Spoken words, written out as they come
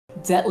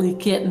Deadly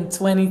Kitten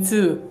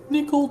 22.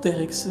 Nicole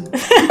Derksen.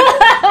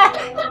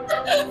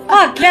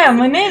 Fuck yeah,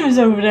 my name is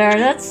over there.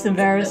 That's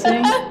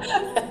embarrassing.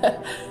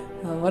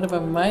 What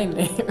about my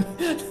name?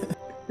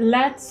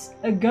 Let's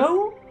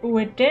go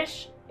with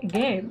this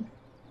game.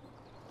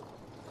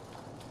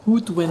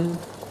 Who'd win?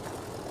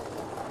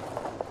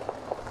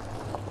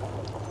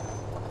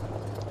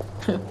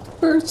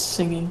 Birds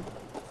singing.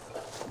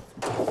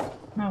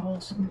 How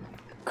wholesome.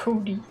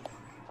 Cody.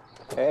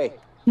 Hey.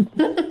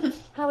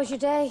 How was your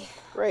day?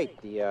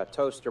 Great. The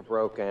toaster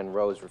broke and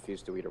Rose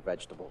refused to eat her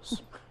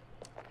vegetables.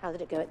 How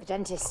did it go at the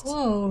dentist?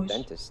 Close.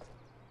 Dentist?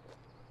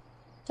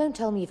 Don't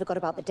tell me you forgot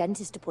about the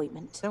dentist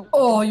appointment. No.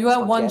 Oh, you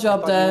had one job,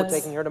 I thought Dad. you were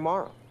taking her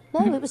tomorrow.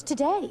 No, it was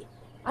today.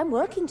 I'm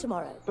working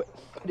tomorrow. But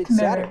it's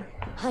Saturday.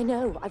 I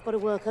know, I've got to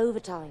work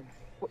overtime.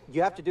 What,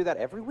 you have to do that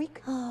every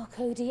week? Oh,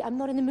 Cody, I'm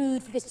not in the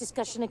mood for this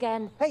discussion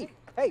again. Hey,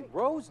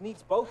 Rose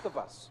needs both of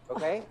us,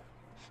 okay?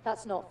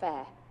 That's not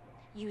fair.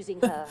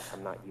 Using her.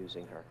 I'm not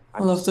using her.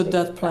 I love the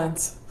dead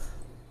plant.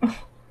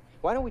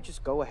 Why don't we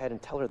just go ahead and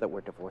tell her that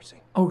we're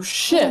divorcing? Oh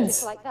shit!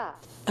 Just like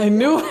that. I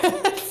knew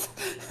it!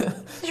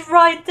 It's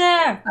right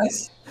there!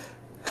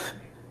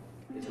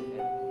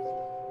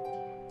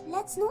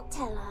 Let's not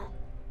tell her.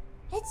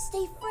 Let's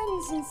stay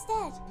friends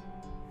instead.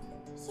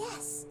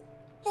 Yes,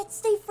 let's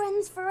stay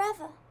friends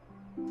forever.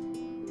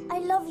 I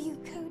love you,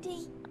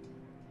 Cody.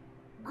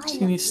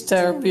 She needs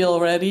therapy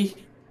already.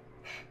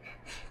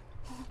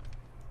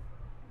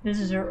 This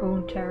is her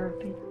own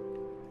therapy.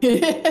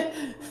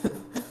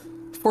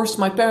 Forced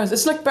my parents.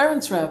 It's like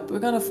Parent Trap. We're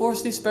gonna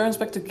force these parents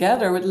back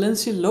together with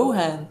Lindsay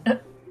Lohan.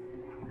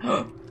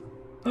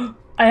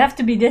 I have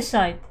to be this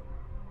side.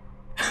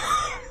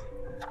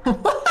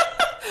 Am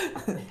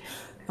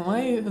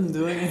I even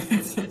doing it?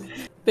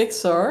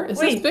 Pixar? Is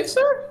this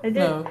Pixar? I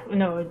did.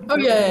 No. Oh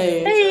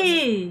yay!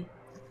 Hey!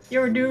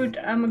 You're a dude,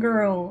 I'm a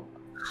girl.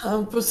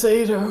 I'm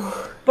potato.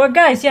 But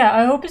guys, yeah,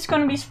 I hope it's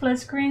gonna be split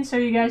screen so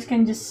you guys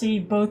can just see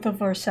both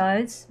of our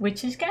sides.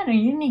 Which is kinda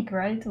unique,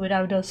 right?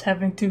 Without us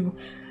having to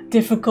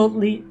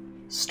difficultly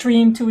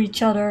stream to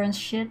each other and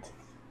shit.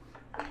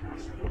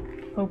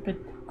 Hope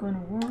it's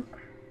gonna work.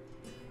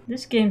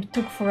 This game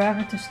took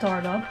forever to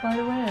start up, by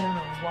the way, I don't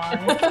know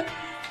why.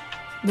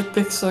 The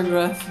Pixar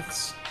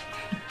graphics.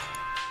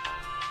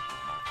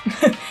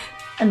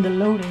 And the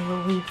loading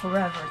will be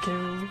forever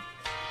too.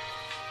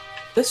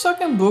 This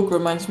fucking book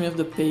reminds me of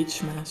The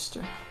Page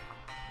Master.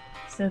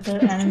 Is that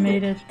the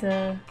animated...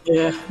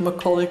 Yeah,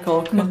 Macaulay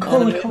Culkin.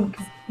 Macaulay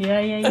Culkin.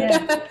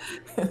 Yeah.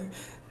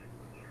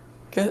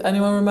 Okay,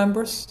 anyone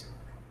remembers?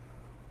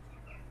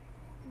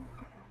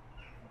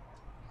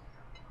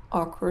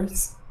 Awkward.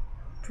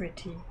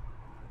 Pretty.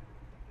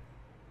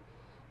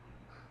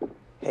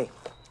 Hey,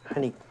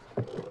 honey.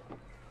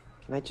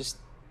 Can I just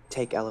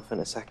take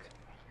Elephant a sec?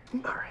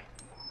 Alright.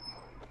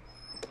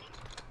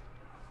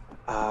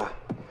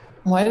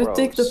 Why did it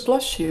take the Rose.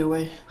 plushie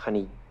away?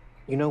 Honey,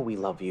 you know we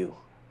love you,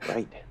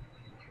 right?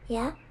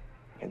 Yeah?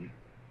 And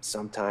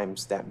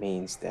sometimes that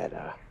means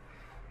that,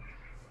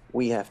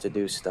 we have to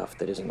do stuff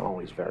that isn't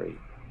always very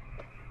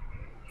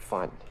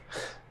fun.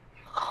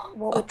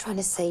 What we're trying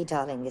to say,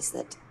 darling, is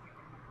that,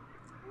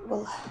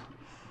 well,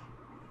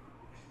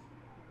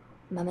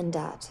 Mum and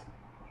Dad,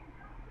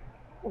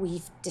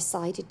 we've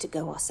decided to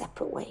go our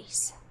separate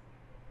ways.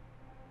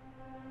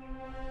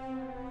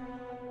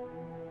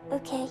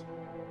 Okay.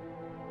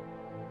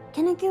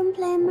 Can I go and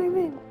play in my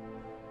room?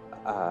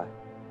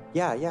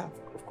 Yeah,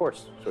 of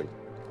course, sweet.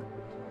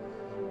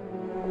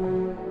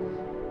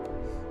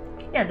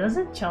 Yeah, does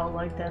a child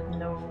like that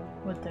know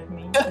what that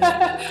means?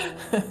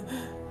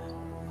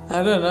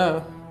 I don't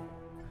know.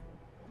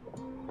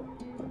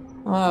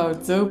 Wow,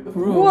 dope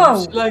room.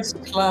 Whoa! She likes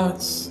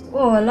clouds.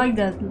 Oh, I like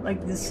that,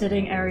 like the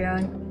sitting area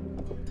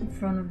in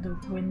front of the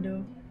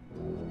window.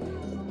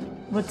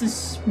 But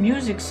this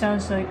music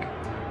sounds like...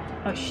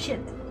 Oh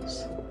shit.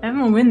 I have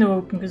my window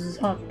open because it's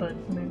hot, but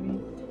maybe...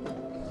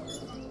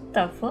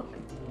 The fuck?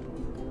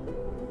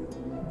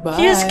 Bye.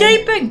 She's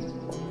escaping!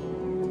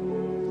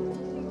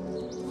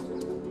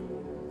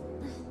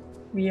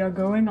 We are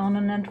going on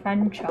an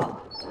adventure.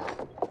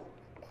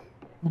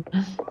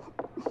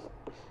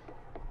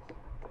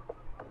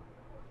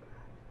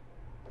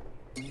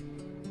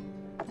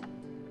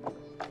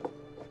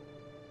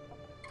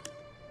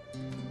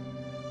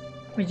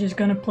 We're just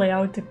gonna play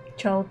out the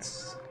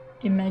child's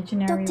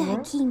imaginary Dr.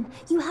 world. Hakim,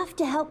 you have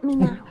to help me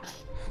now.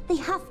 They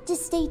have to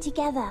stay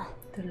together.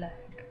 The leg.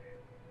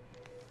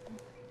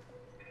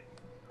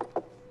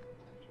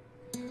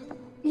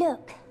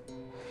 Look,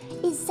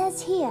 it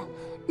says here,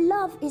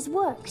 love is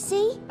work,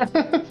 see?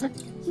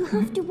 You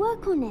have to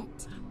work on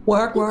it.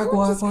 Work.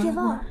 Just give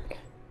up.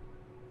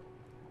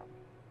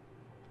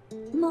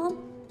 Mom,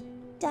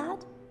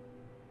 Dad,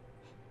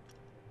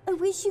 I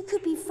wish you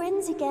could be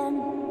friends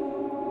again.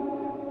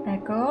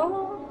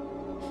 Echo.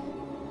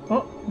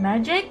 Oh,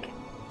 magic?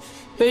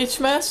 Page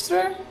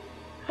Master?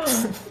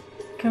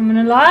 Coming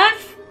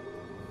alive?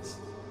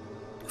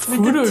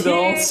 Voodoo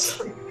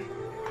dolls.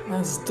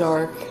 That's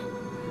dark.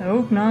 I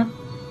hope not.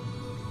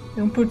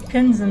 Don't put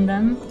pins in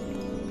them.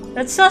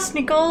 That's us,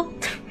 Nicole!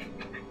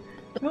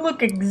 You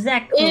look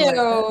exactly like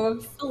that.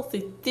 Ew,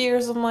 filthy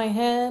tears on my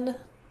head.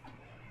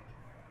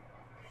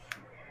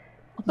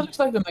 That looks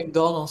like the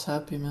McDonald's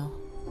Happy Meal.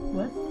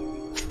 What?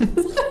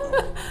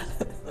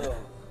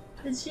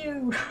 It's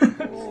you.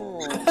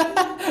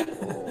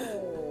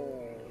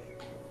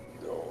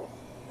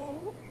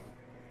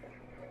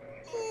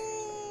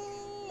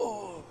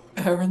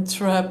 Parent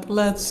trap,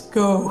 let's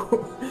go.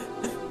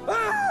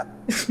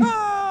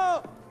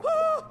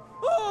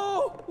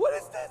 What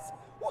is this?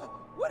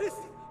 What is?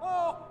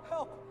 Oh,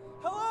 help!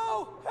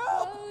 Hello!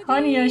 Help!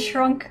 Honey, I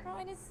shrunk.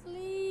 Trying to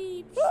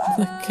sleep.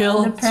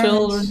 Kill The parents.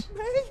 children.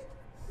 May?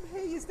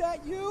 May, is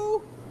that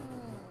you?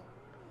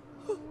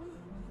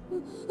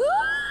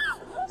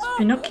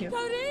 Pinocchio.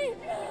 Cody!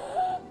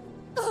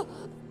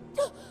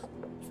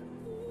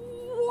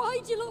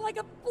 Why'd you look like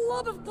a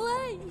blob of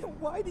clay?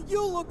 Why do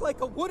you look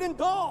like a wooden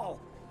doll?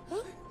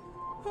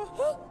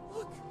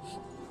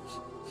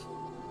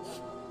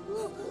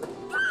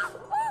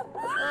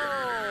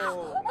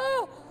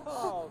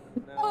 Oh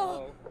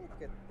no!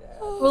 Look at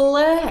that.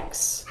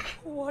 Relax.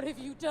 What have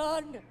you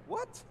done?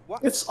 What?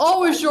 What? It's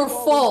always your You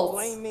always fault.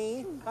 Blame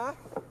me, huh?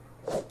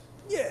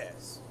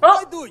 Yes.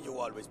 Oh. I do. You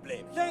always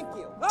blame me. Thank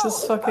you.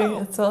 This fucking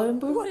Italian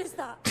boo. What is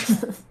that?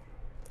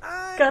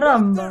 I'm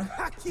Caramba.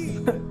 Dr.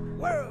 Haki,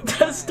 world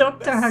That's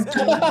Dr.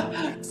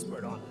 Haki.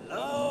 expert on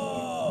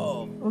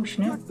love. Oh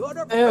snap.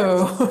 Daughter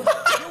Ew.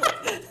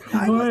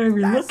 What are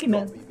we looking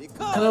at?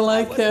 I don't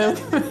like him.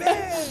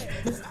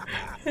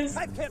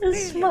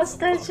 His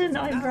mustache and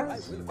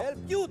eyebrows. I will help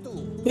you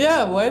two.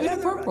 Yeah, why are they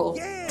purple?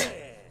 Yeah.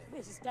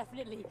 This is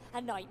definitely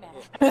a nightmare.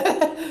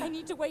 I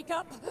need to wake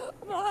up.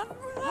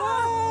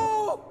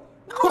 No!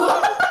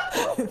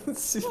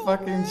 She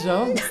fucking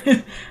jumped.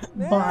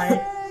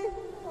 Bye.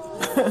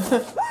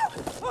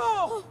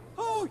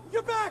 Oh,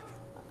 you're back.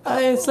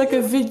 It's like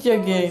a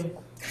video game.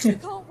 You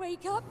can't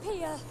wake up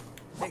here.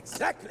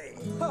 Exactly.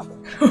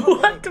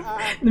 What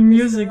the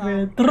music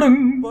with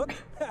Book.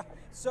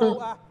 So,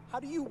 how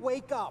do you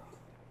wake up?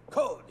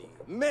 Cody,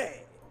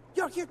 May,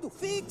 you're here to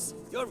fix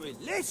your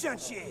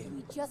relationship.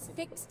 We just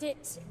fixed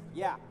it.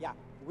 Yeah.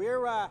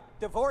 We're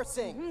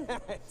divorcing.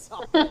 It's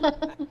all-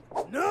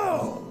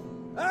 No!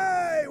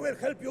 I will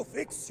help you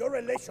fix your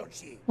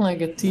relationship. Like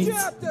a teeth.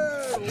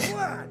 Chapter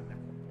 1.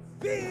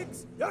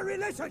 Fix your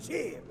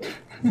relationship.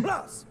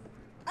 Plus,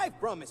 I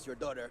promised your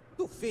daughter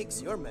to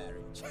fix your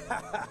marriage.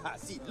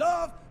 See,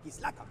 love is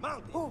like a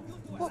mountain. You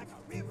two are like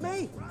a river.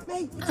 May,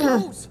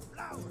 rose,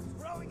 flowers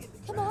growing in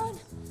the Come on,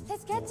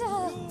 let's get to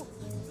her.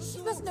 She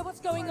must know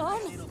what's going on.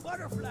 little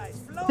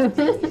butterflies floating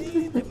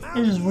in the This is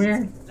mountains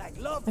weird. like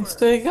love. I'm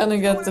still gonna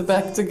get the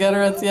back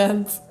together at the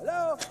end.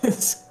 Hello?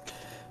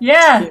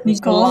 Yeah, It's a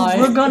Nicole, lie.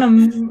 we're gonna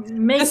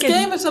make This it.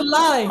 game is a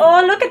lie.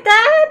 Oh, look at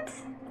that!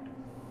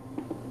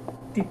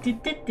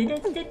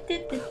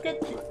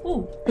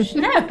 Ooh,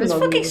 snap! It's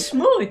fucking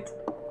smooth.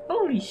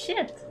 Holy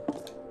shit!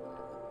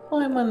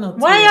 Why am I not?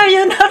 Why doing are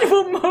you not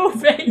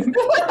moving?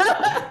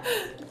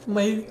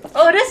 my?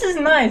 Oh, this is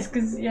nice,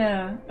 cause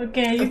yeah.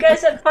 Okay, you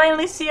guys have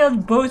finally see us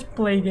both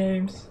play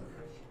games.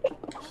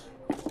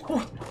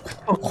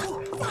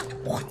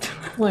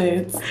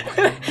 Wait.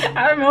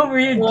 I'm over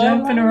here Why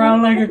jumping am I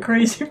around like a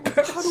crazy How do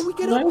person. we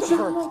get Why up is to it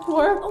her? not The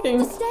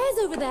working? stairs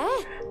over there.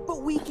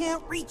 But we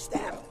can't reach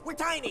them. We're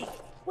tiny.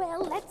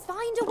 Well, let's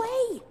find a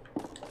way.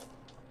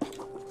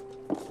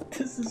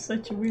 This is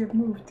such a weird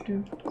move to do.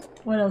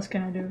 What else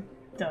can I do?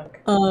 Duck.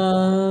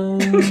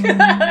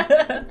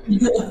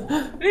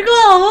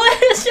 Nicole,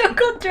 why is your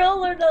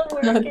controller not I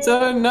working?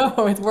 don't know.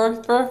 It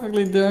worked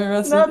perfectly during Not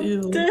Resident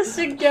Evil. this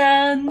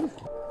again.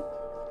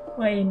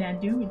 What are you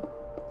not doing?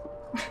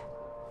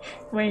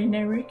 What are you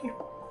not working?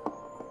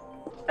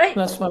 Hey!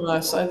 That's my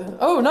mouse.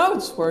 Oh, now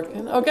it's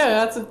working. Okay, I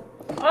had to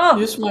Oh!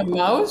 use my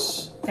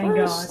mouse. Thank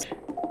first.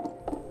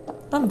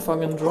 I'm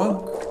fucking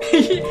drunk.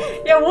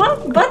 Yeah,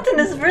 one button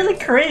is really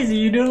crazy.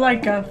 You do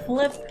like a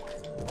flip.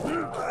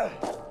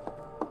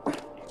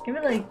 Give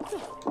it like.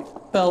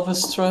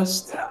 Pelvis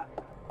thrust.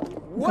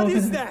 What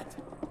is that?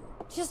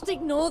 Just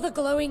ignore the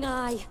glowing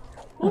eye.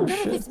 Oh None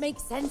of this shit.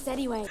 makes sense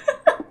anyway.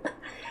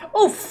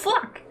 Oh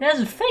fuck! There's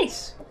a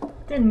face!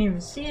 Didn't even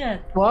see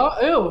that. Wow,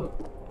 ew.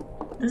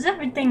 Does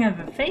everything have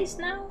a face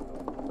now?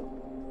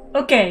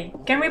 Okay,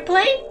 can we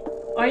play?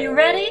 Are you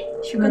ready?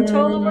 Is your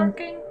controller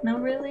working?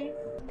 Not really?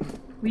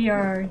 We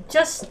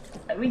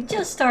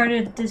just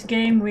started this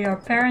game. We are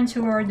parents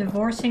who are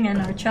divorcing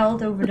and our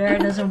child over there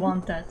doesn't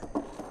want that.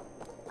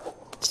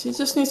 She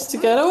just needs to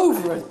get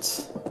over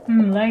it.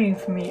 Lagging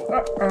for me.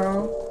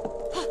 Uh-oh.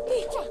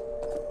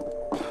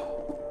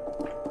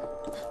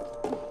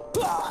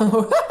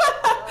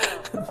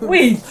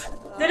 Wait,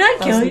 did I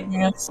kill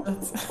you?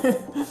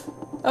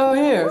 Oh,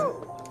 here.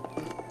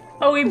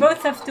 Oh, we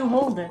both have to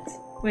hold it.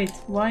 Wait,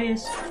 why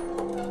is...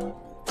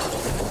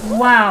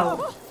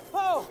 Wow.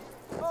 Oh,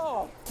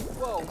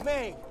 whoa,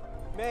 May,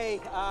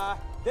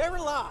 they're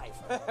alive.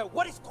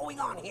 What is going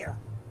on here?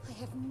 I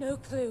have no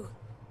clue.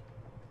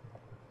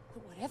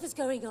 But whatever's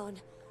going on,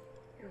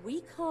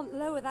 we can't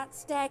lower that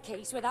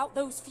staircase without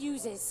those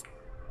fuses.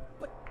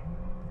 But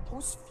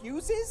those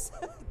fuses?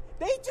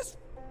 They just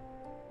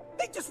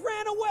just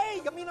ran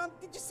away. I mean,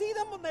 did you see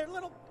them on their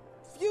little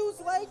fuse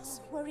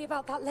legs? Worry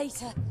about that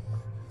later.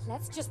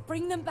 Let's just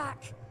bring them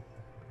back.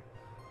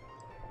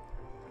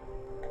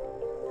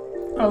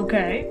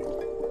 Okay.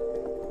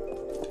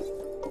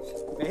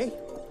 May?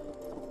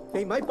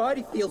 May, my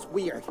body feels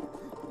weird.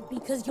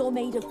 Because you're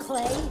made of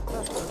clay.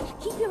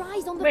 Keep your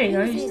eyes on the Wait,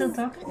 are you fuses. still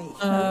talking? Hey,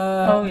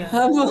 Oh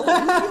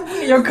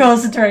yeah. You're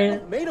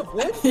concentrated. made of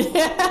wood?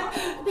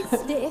 A bit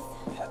stiff,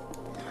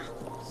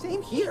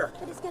 Same here.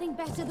 but it's getting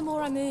better the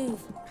more I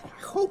move.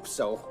 I hope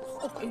so.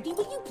 Oh, Cody,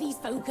 will you please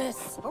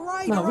focus? All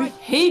right, No, all we right.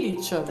 hate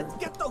each other. Let's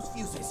get those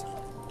fuses.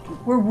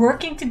 We're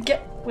working to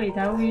get. Wait,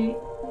 how we?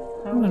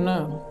 I don't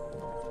know.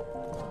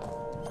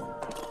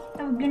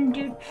 How we gonna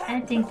do? I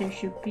think there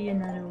should be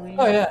another way.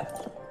 Oh yeah.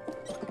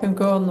 You can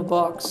go on the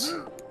box.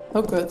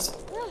 Oh good.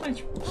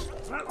 Which?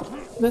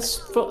 This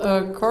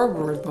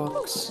cardboard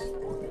box.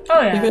 Oh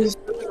You yeah. can just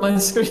look at my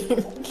screen.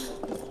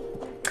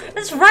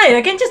 That's right.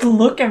 I can just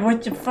look at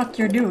what the fuck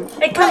you're doing.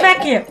 Hey, come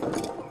back here.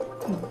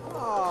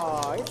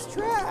 Oh, it's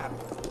trapped.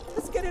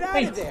 Let's get it out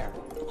Wait. of there.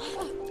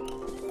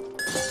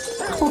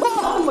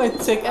 Oh my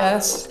thick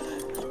ass.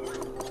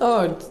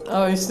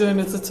 Oh, he's doing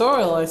the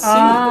tutorial. I see.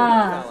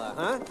 Ah, Fella,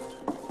 huh?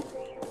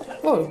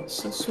 Oh,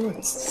 so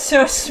smooth.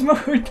 so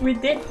smooth. We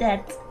did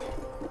that.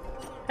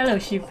 Hello,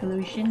 sheep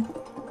pollution.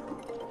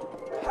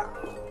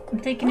 I'm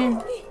taking in.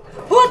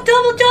 What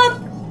double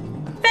jump?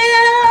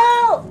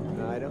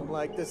 Fail! I don't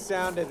like the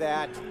sound of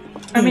that.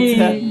 I mean,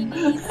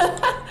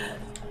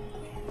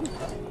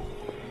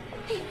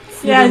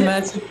 Yeah, yeah.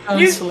 magic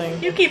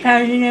counseling. You keep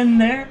hanging in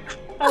there.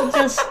 I'll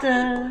just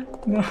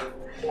no.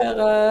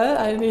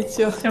 I need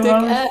your thick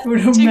Hello, ass. food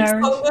of Cheeks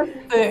marriage. on the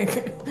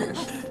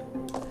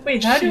thing.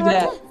 Wait, how do She I?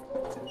 that.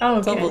 Oh,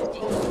 okay.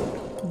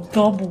 Double.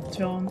 Double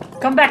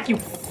jump. Come back, you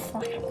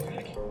fucking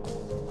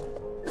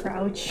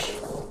crouch.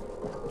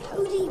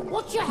 Cody,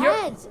 watch your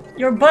head!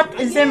 Your butt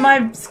is in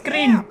my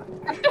screen.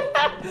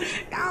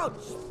 Ouch!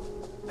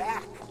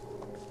 Back.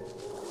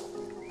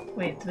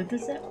 Wait, what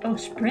is that? Oh,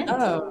 sprint.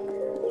 Oh.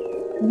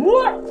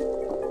 What?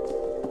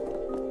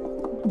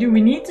 Do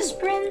we need to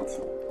sprint?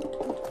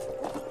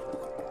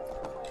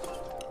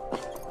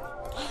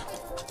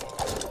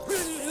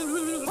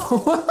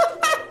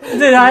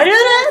 Did I do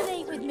that?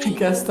 Stay with I me.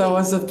 guess that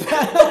was a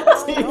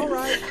penalty. All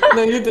right.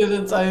 No, you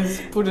didn't. I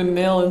put a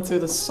nail into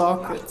the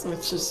socket,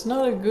 which is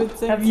not a good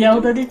thing. Have to you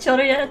yelled do. at each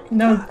other yet?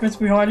 No, because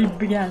we hardly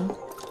began.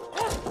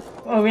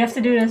 Oh, we have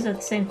to do this at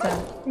the same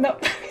time. No.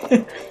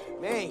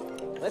 May,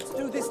 let's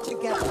do this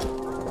together.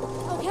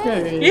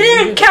 Okay. Yeah, You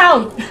didn't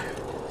count!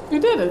 You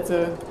did it,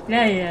 though.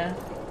 Yeah, yeah.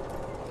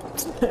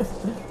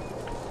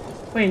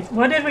 Wait,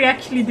 what did we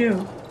actually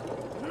do?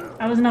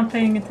 I was not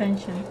paying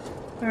attention.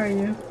 Where are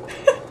you?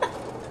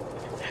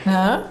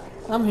 Huh?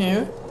 I'm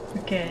here.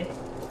 Okay.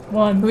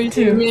 One, We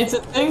two. made the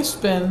thing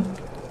spin.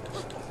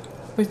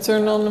 We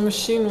turned on the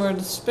machine where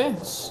it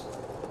spins.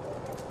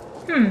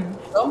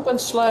 Jump and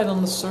slide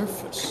on the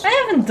surface. I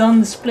haven't done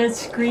the split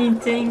screen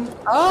thing.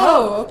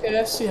 Oh, okay,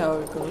 I see how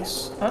it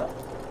goes.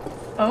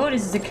 Oh,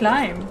 this is the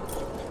climb.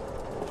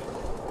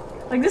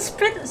 Like the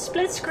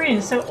split screen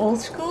is so old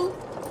school,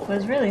 but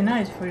it's really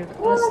nice for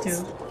us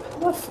to.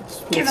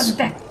 Give us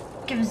back.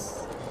 Give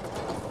us.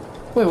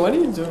 Wait, what are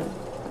you doing?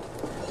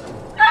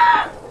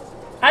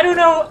 I don't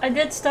know. I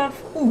did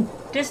stuff. Ooh,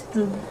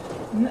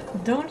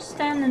 don't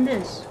stand in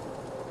this.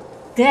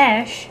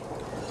 Dash.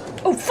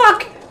 Oh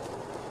fuck!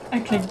 I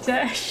clicked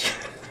dash.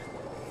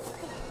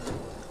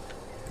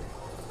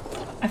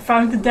 I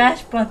found the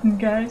dash button,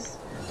 guys.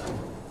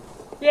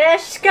 Yeah,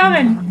 she's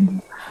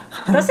coming.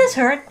 Does this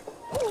hurt?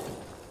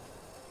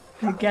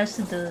 I guess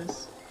it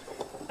does.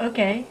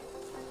 Okay.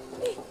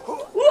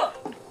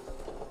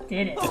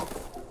 Did it.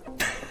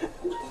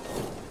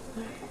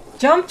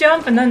 Jump,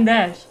 jump, and then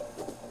dash.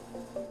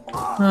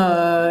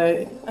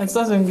 It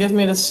doesn't give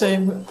me the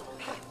same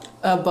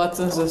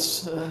buttons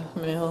as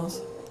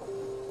Merel's.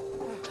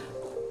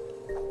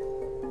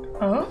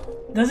 Oh?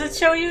 Does it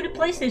show you the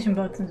PlayStation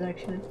buttons,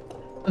 actually?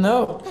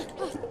 No.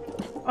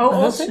 Oh, I don't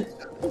also... think-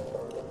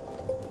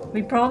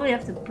 We probably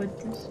have to put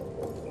this...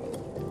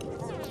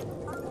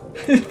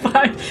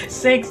 5,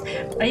 6...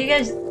 Are you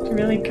guys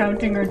really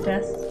counting our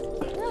deaths?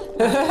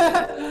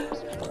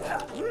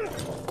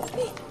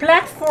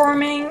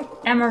 Platforming,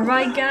 am I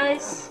right,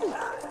 guys?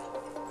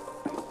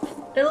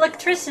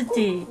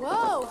 Electricity.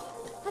 Whoa!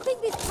 I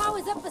think this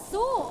powers up the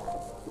saw.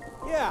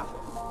 Yeah,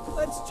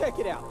 let's check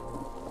it out.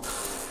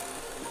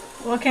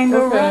 What can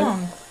go Okay.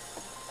 wrong?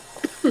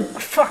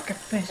 Fuck, I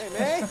pressed Hey,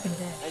 May, fucking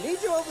dead. I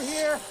need you over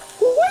here.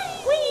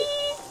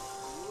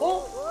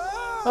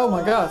 Oh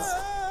my god.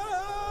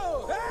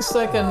 It's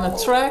like an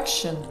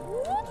attraction.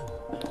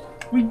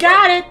 We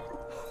got it!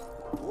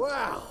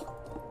 Wow.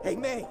 Hey,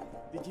 May,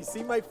 did you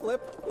see my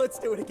flip? Let's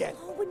do it again.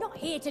 Oh, we're not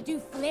here to do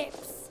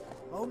flips.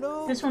 Oh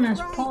no. This one has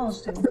right.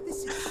 paws, too.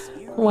 This is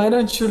serious. Why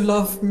don't you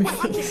love me? I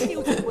can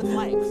feel it with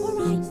legs. All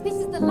right, this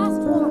is the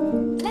last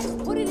one. Let's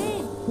put it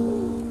in.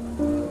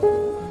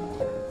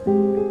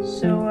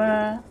 So,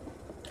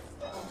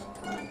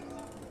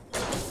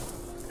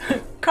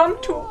 come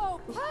to... Oh,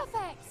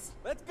 perfect.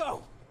 Let's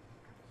go.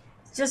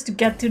 Just to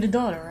get to the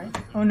daughter,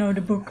 right? Oh no,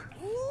 the book.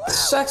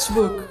 Sex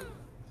book.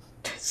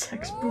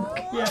 Sex book,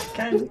 yeah,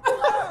 kind of.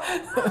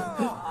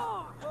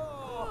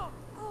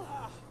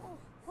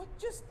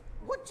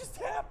 What just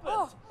happened?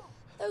 Oh,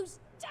 those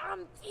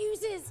damn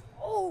fuses.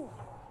 Oh.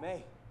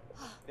 May,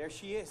 there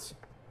she is.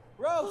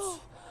 Rose.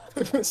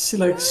 She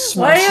like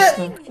smashes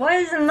them. Why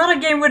is another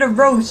game with a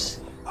rose?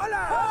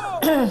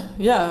 Hola.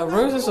 Yeah,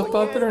 Rose is a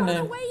popular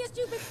name. Away, you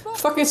stupid fuck.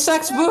 Fucking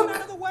sex Out book.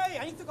 of the way.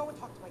 I need to go and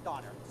talk to my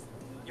daughter.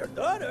 Your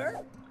daughter?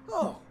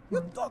 Oh,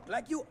 you talk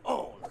like you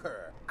own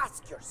her.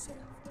 Ask yourself,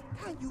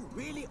 can you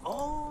really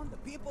own the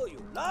people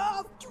you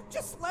love? You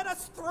just let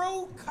us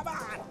through? Come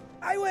on.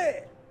 I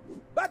will.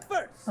 But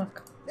first,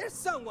 Fuck. there's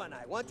someone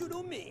I want you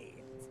to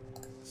meet.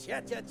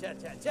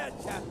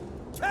 Cha-cha-cha-cha-cha-cha.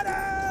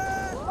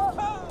 Ta-da!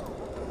 Oh,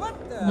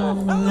 what the hell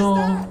is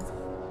that?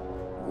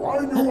 Why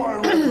do I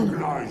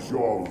recognize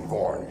your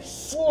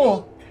voice?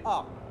 Oh,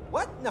 Oh,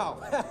 what? No,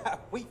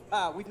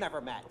 we've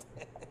never met.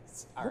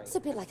 Sorry. Looks a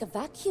bit like a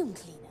vacuum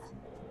cleaner.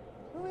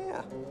 Oh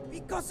yeah,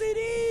 because it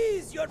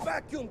is your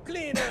vacuum I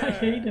cleaner.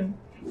 hate him.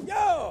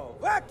 Yo,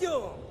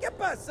 vacuum, ¿qué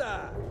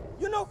pasa?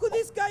 You know who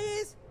this guy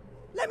is?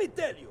 Let me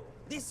tell you,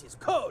 this is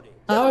Cody.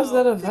 How You is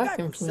that a know, the guy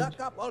vacuum who cleaner? suck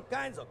up all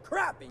kinds of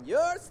crap in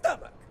your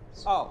stomach.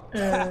 Oh,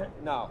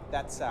 no,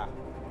 that's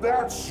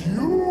That's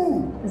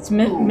you! It's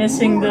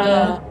missing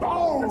the.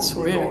 Bound That's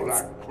with weird. all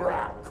that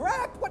crap.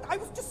 crap. What? I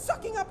was just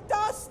sucking up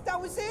dust. That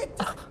was it.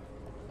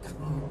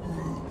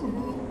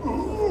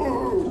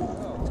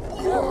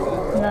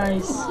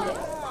 Nice.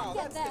 Oh,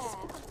 Get there.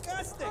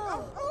 disgusting.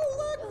 Oh,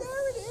 look,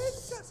 there it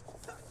is.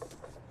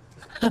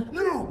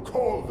 You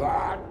call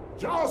that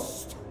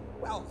just?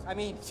 Well, I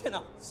mean, you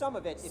know, some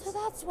of it. So It's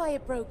that's why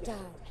it broke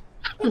down.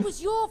 It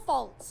was your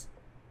fault.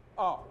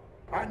 oh,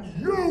 And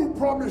you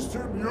promised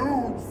him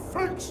you'd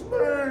fix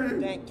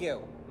me! thank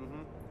you.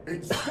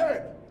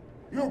 Instead,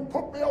 you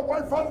put me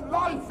away for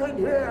life in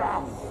here!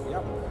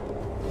 Yep.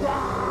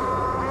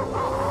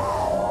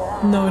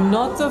 No,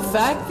 not the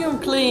vacuum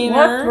cleaner.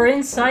 What? We're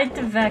inside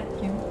the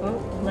vacuum.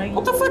 Oh, like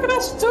What the fuck are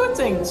those two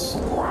things?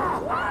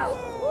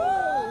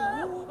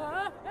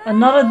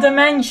 another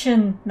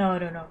dimension. No, I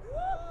don't know.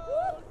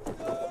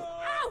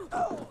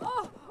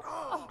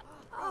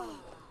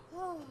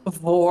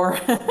 Vor.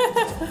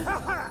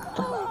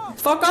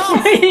 Fuck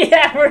off!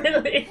 Yeah,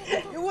 really.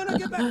 You want to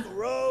get back to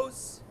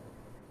Rose?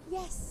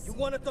 Yes. You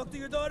want to talk to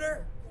your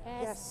daughter?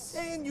 Yes.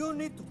 Then you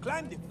need to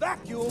climb the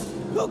vacuum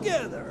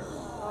together.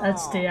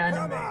 That's the Come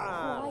anime. on.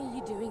 Why are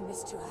you doing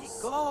this to us?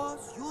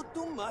 Because you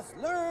two must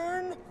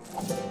learn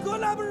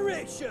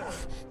collaboration.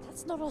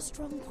 That's not our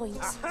strong point.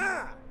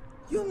 Aha!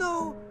 You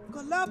know,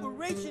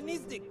 collaboration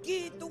is the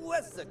key to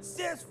a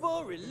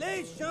successful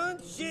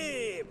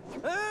relationship.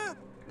 Huh?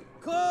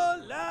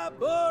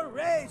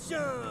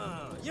 Collaboration.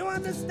 You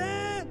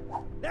understand?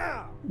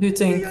 Now. Do you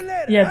think? see you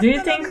later. Yeah, do you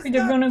Hasta la think vista,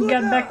 they're gonna get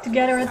good back luck.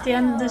 together at the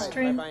end of the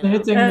stream? Do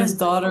you think Uh, his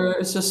daughter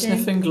is just okay.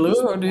 sniffing glue,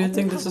 or do you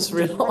think this is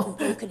real?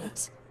 Broken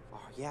it.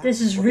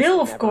 This is real,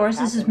 of course.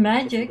 This is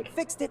magic.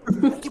 Fixed it.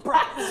 Thank you,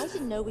 I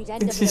didn't know we'd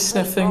end up She's with a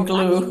sniffing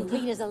vacuum glue.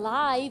 cleaners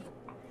alive.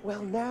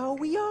 Well, now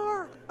we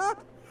are. Huh?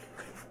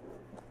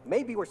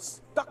 Maybe we're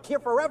stuck here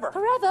forever.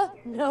 Forever?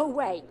 No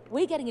way.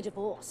 We're getting a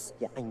divorce.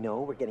 Yeah, I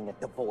know we're getting a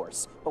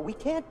divorce, but we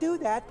can't do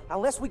that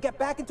unless we get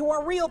back into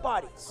our real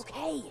bodies.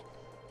 Okay.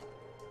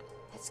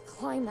 Let's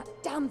climb that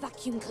damn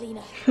vacuum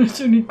cleaner.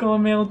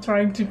 Unicorn male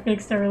trying to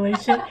fix their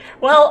relationship.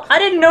 Well, I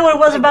didn't know it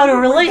was about a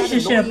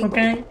relationship,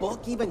 okay?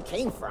 Book even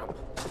came from.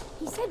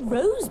 He said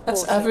Rose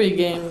That's bought it. every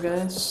game,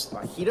 guys.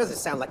 Well, he doesn't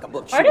sound like a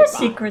book. Are there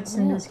secrets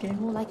in this game?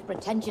 More like a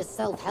pretentious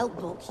self-help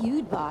book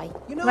you'd buy.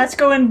 You know, Let's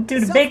go and do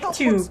the big self-help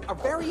tube. books are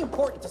very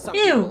important to some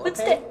Ew, people, what's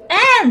okay? the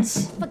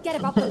ants? Forget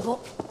about the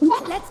book.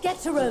 Let's get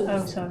to Rose.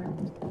 Oh, sorry.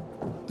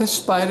 There's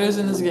spiders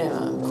in this game.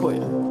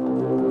 Quit.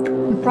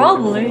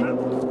 Probably.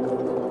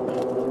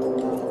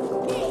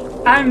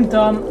 I'm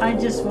dumb. I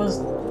just was.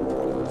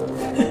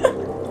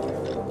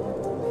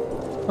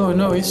 Oh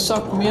no, he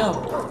sucked me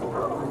up.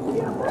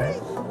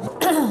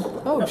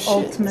 Oh The shit.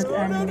 ultimate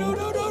enemy.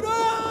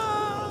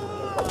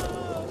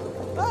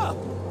 Oh,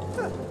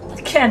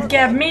 Can't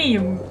get me,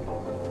 you.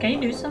 Can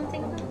you do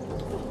something?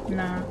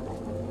 Nah.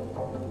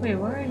 Wait,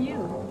 where are you?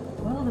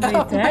 All the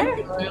way there?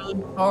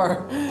 Really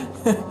far.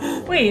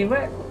 Wait,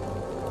 where?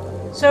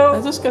 I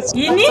So just got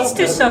he sucked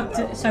needs up to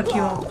there. suck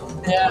you up.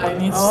 Yeah, he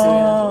needs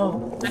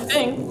Oh, to. I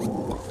think.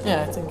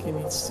 Yeah, I think he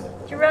needs to.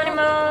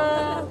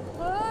 Geronimo!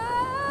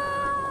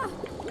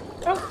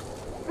 Oh,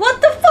 what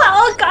the fuck?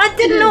 Oh, I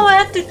didn't know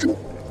I had to.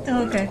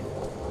 Okay.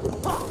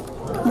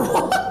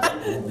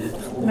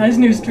 Nice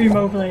new stream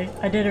overlay.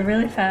 I did it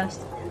really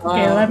fast.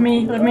 Okay, Wow. let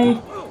me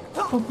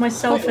put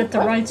myself at the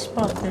right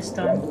spot this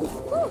time.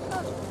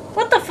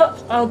 What the fuck?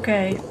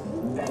 Okay.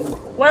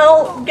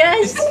 Well,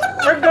 guys,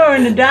 we're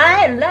going to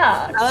die a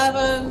lot.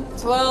 11,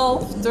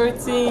 12,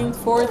 13,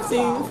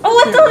 14.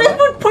 Oh, I thought it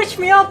would push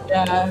me up.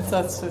 Yeah, I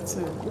thought so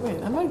too.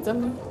 Wait, am I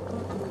dummy?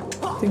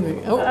 I think we.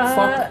 Oh,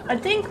 fuck. I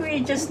think we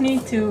just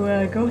need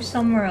to go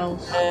somewhere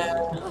else.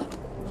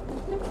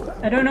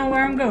 I don't know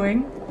where I'm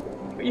going.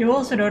 But you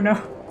also don't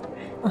know.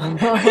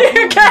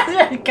 You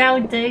guys are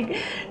counting.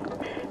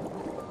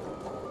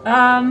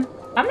 I'm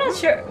not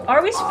sure.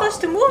 Are we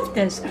supposed to move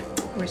this?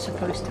 We're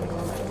supposed to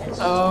move this.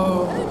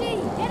 Oh.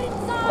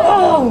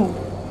 Oh!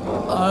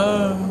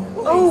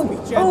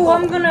 Oh. Oh,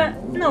 I'm gonna...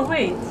 No,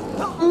 wait.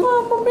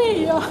 Mamma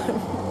mia.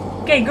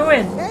 Okay, go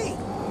in. Hey,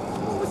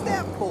 what was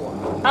that for?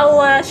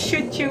 I'll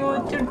shoot you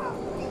to...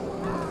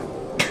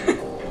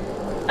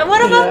 And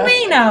what about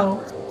me now?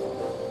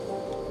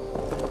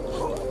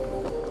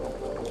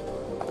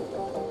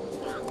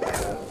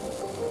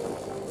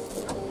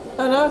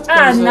 Oh, no, it goes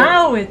Ah, up.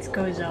 now it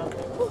goes up.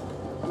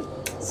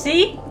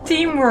 See?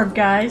 Teamwork,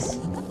 guys.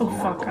 Oh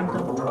fuck, I'm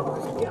done.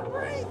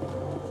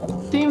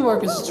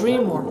 Teamwork is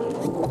dreamwork.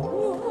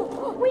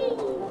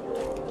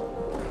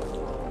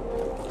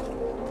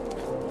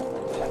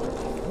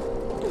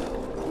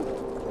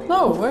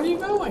 No, where are you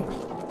going?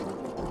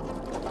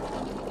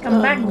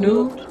 Come back,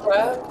 dude.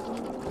 Crap.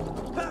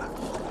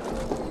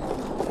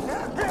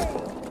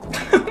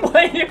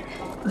 Why you...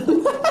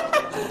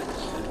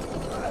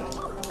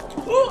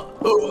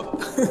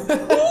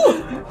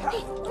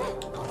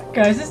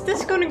 Guys, is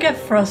this gonna get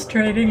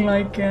frustrating?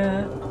 Like,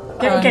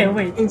 okay,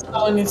 wait. I think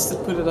someone needs to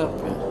put it up.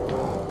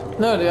 Yeah.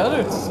 No, the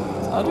other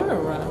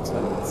round.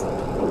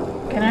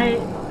 Can I?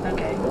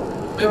 Okay.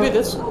 Maybe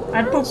this one.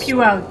 I poop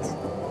you out.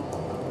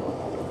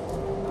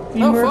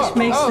 Teamwork fuck.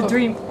 makes the Oh.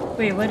 dream.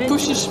 Wait, what is?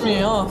 Pushes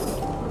me off.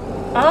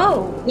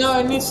 Oh, No,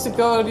 it needs to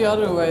go the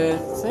other way, I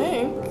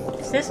think.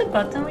 is this a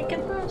button we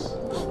can press?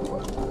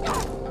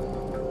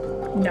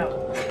 No.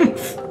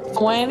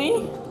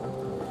 20?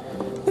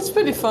 It's a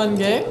pretty fun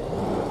game.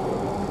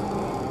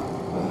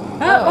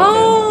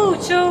 Oh,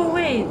 so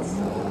wait,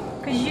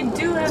 because you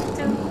do have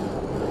to.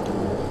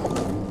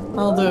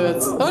 I'll do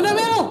it. Oh, no,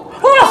 no!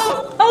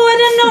 Oh, I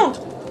didn't know.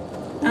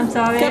 I'm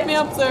sorry. Get me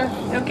up there.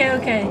 Okay,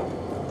 okay.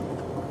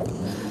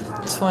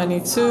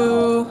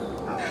 22.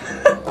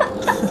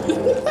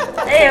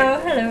 Heyo,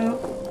 hello.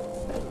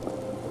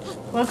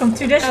 Welcome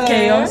to this Hello.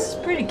 chaos.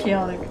 It's pretty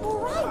chaotic.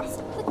 Alright,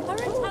 the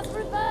current has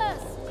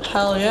reversed.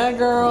 Hell yeah,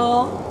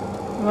 girl.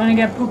 You wanna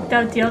get pooped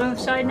out the other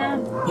side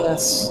now?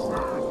 Yes.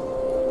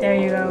 There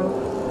you go.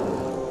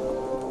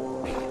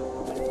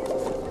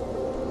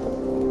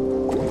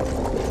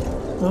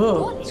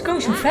 Oh. It's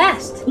going so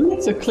fast. We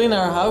need to clean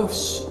our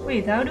house.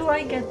 Wait, how do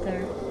I get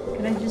there?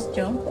 Can I just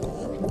jump?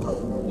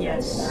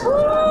 Yes.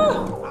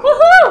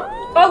 Woohoo!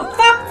 Oh,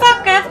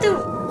 fuck, I have to.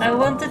 I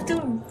wanted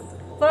to.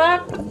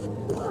 Fuck.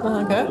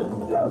 Okay.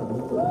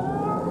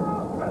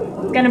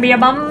 It's gonna be a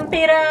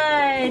bumpy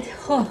ride.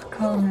 Oh,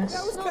 calmness.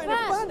 That was kind of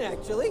fun,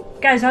 actually.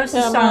 Guys, how's the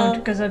Yeah, sound? man.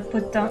 Because I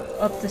put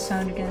up the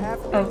sound again.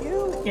 After Oh,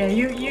 you. yeah,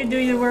 you do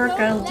your work,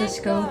 I'll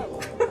just go.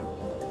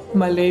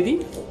 My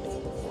lady?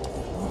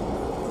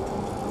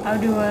 How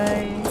do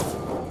I...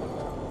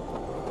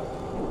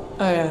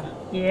 Oh, yeah.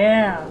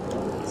 Yeah.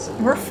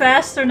 We're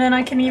faster than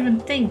I can even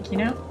think, you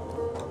know?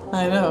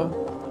 I know.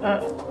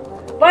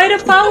 By the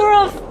power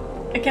of...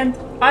 I can't...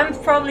 I'm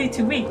probably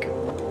too weak.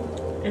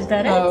 Is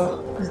that it? Oh.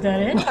 Is that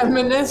it?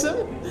 Feminism?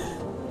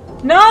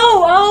 No!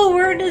 Oh,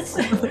 we're this...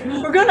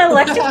 We're gonna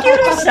electrocute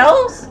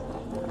ourselves?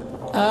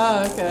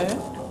 Ah, okay.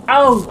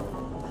 Oh!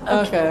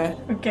 Okay.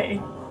 Okay.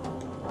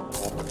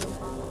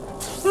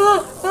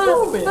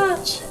 Oh,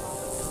 bitch.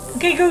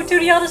 Okay, go to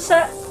the other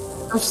side.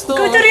 I'm still.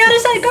 Go to the other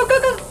side. Go, go,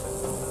 go.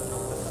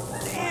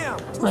 Damn.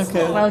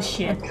 Okay. Well,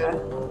 shit.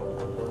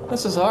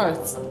 This is hard.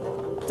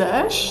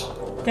 Dash?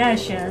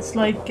 Dash, yeah. It's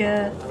like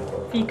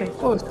Pikachu.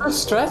 Oh, it's so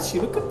stretchy.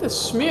 Look at this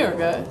smear,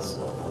 guys.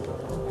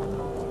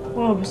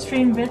 Whoa,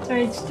 stream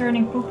bitrate's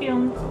turning poopy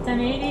on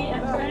 1080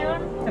 for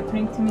anyone?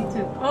 Happening to me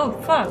too. Oh,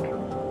 fuck.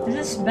 Is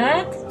this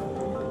bad?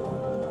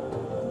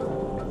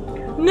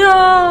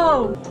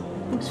 No!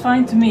 Looks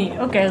fine to me.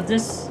 Okay,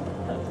 this...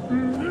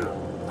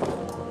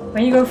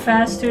 When you go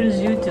faster, there's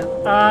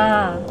YouTube.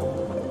 Ah.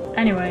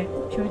 Anyway,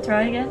 should we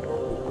try again?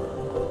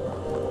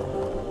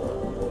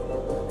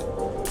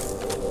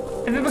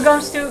 If it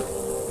becomes to...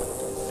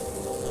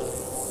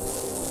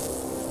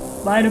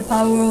 By the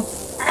power of...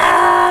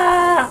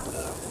 Ah!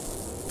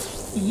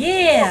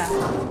 Yeah!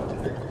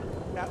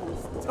 That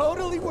was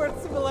totally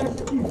worth some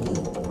electric.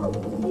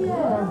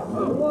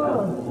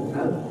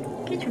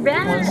 Get your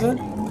back! Was it?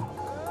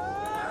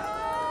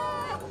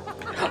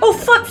 Oh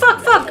fuck!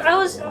 I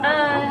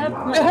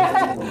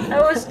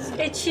was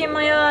itchy in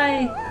my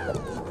eye.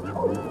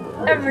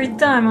 Every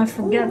time I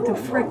forget to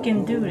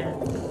frickin' do that.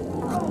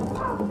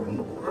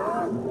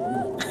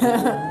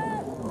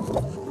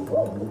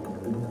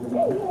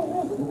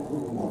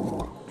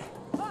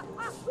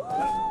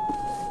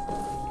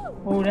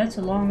 Oh, that's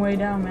a long way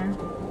down, man.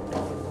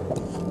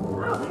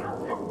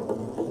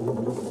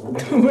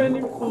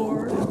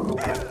 24.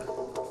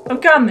 I'm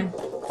coming.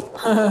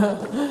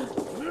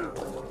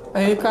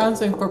 Are you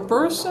counting per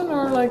person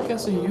or like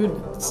as a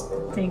unit?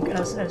 Think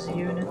us as a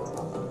unit.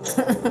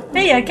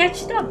 Hey, I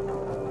catched up.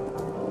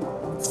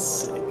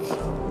 Sick.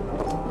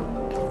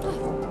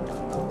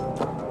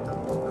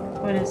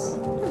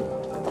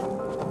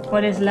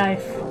 What is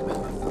life?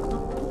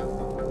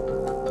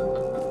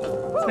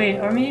 Wait,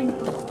 are we?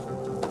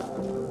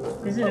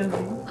 Is it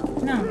over?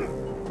 No.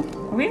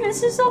 Are we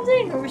missing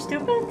something? Are we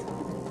stupid?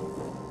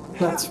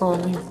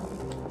 Platforming.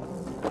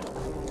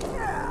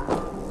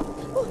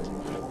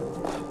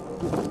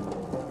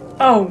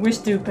 Oh, we're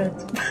stupid.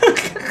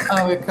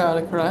 Oh, we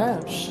gotta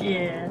crash.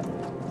 Yeah.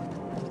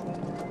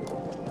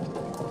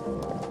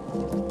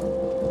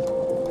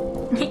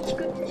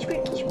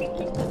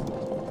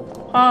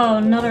 Oh,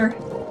 another.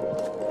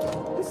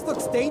 This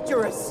looks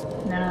dangerous.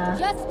 Nah.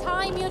 Just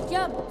time your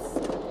jumps.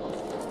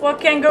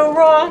 What can go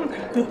wrong?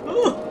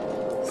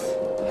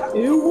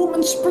 You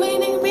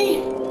woman-splaining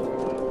me?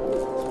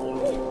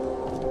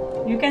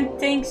 You can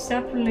think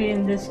separately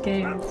in this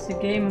game. It's a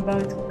game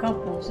about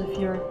couples. If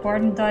your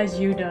partner dies,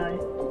 you die.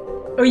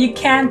 Oh, you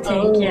can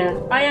think, yeah.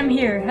 I am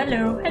here.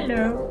 Hello,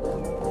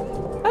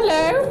 hello.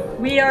 Hello.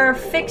 We are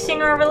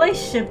fixing our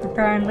relationship,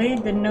 apparently.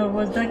 Didn't know it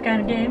was that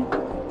kind of game.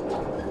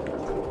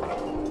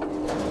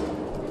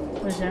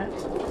 What's that?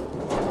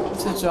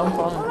 It's a jump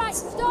on. Alright,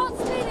 start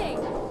spinning.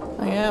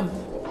 I am.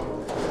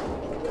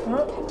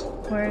 Oh,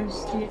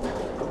 where's the...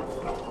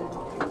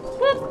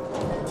 Whoop.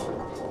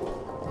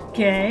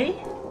 Okay.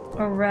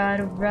 Alright,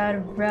 alright,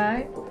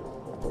 alright.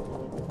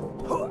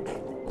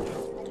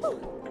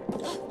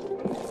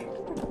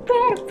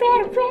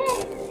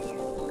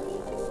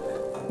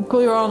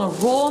 Cool, you're on a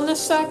roll in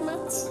this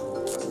segment.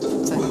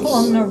 Thanks.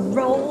 On a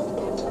roll.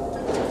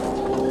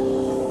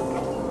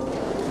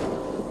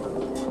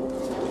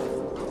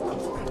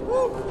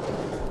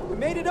 We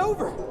made it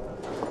over.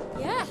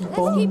 Yeah,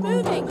 let's keep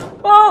moving.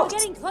 Oh! We're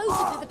getting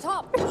closer to the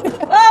top.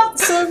 Oh!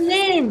 So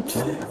mean.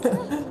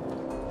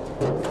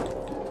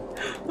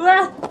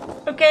 Ah,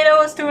 okay, that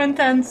was too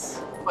intense.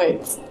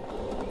 Wait.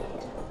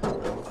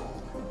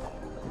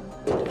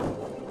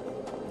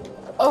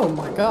 Oh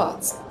my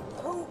god.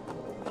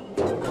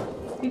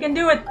 You can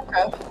do it.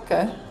 Okay.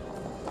 Okay.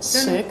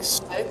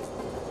 6. I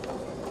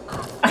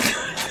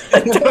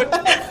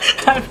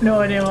have no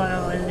idea what I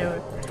was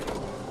doing.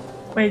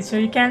 Wait, so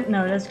you can't?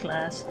 No, that's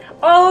glass.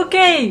 Oh,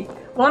 okay!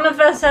 One of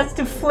us has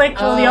to flick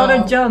while the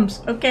other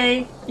jumps.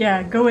 Okay,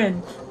 yeah, go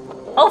in.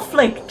 I'll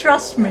flick,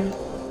 trust me.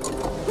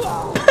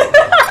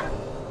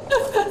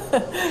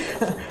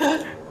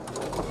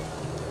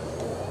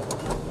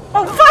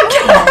 Oh, fuck!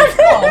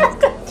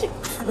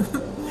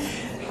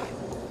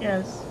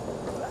 Yes.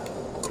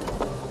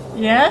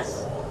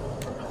 Yes?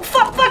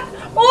 Fuck, fuck!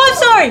 Oh, I'm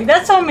sorry!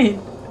 That's on me!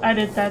 I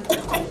did that.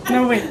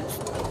 No, wait.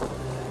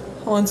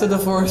 On to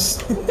divorce.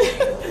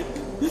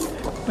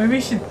 Maybe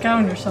we should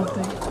count or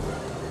something.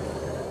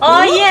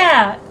 Oh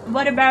yeah!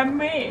 What about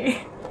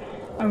me?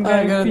 I'm I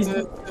gonna gotta repeat do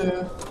it. it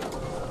too.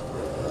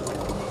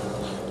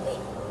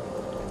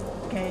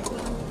 Okay.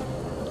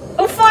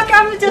 Oh fuck!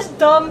 I'm just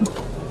dumb.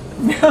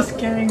 I was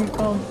getting a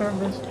call on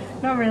purpose.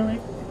 Not really.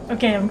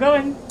 Okay, I'm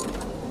going.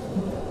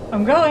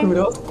 I'm going.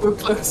 We're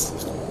close.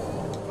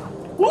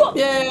 Whoa!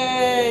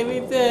 Yay! We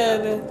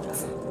did it.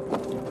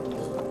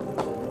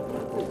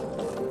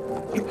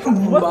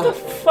 What the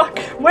fuck?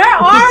 Where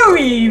are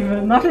we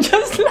even? I'm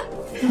just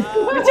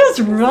we're just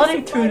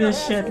running through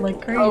this shit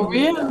like crazy. Are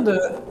we in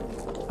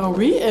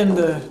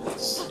the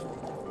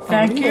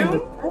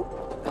Vacuum?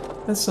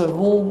 That's a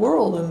whole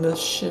world in this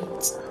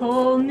shit.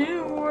 Whole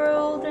new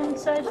world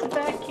inside the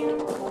vacuum.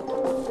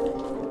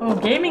 Oh,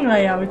 gaming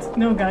layout.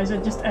 No guys, I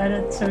just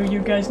added so you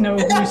guys know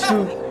who's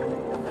who.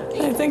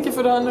 Hey, thank you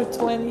for the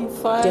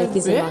 125 Death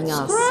is among bits,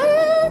 us.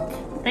 Greg.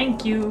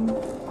 Thank you.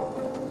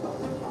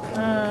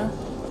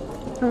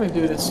 Let me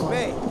do this one.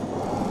 May,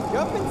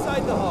 jump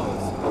inside the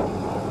hose.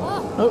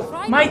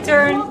 Oh. My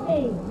turn.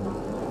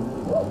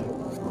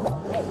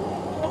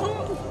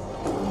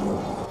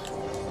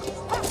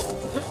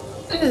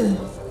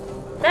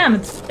 Damn,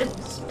 it's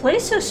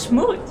plays so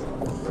smooth.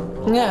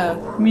 Yeah.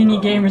 Mini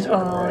gamers.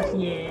 Oh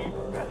yeah.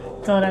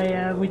 Thought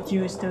I would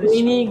use those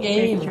Mini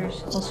game.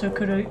 pictures. Also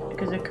couldn't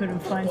because I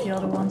couldn't find the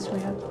other ones we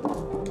had.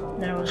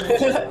 Then I was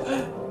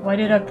like, why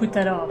did I put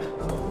that off?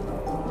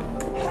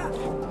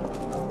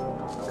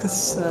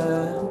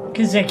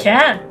 Cause I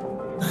can.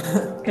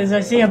 Cause I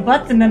see a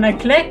button and I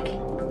click.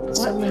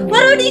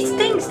 What are these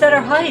things that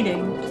are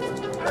hiding?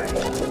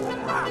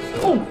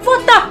 Oh,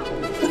 what the?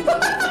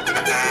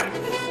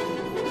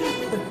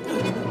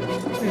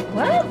 Wait,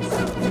 what?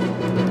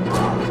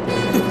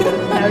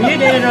 No, you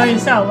did it on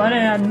yourself. I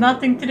had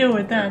nothing to do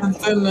with that. I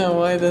don't know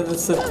why that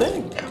is a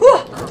thing.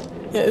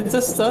 Yeah, it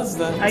just does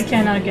that. I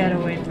cannot get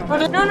away from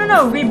it. No, no,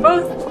 no. We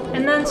both,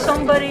 and then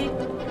somebody.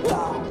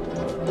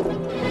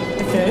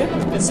 Okay.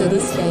 So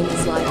this game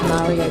is like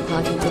Mario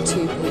Party for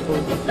 2 people.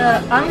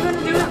 I'm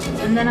gonna do it,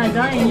 and then I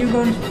die, and you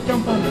go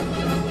jump on it.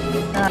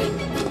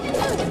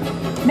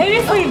 Maybe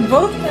if we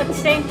both at the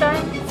same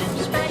time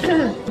smash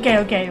it. Okay,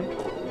 okay.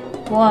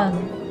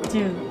 1,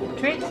 2,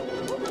 3.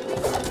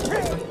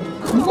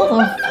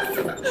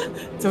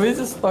 Do we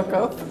just fuck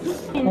up?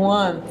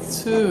 1,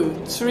 2,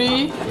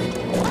 3.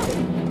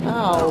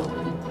 Ow.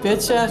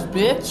 Bitch ass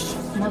bitch.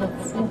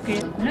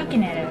 Motherfucker.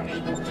 Looking at us.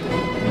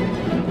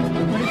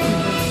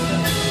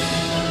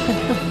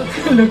 What if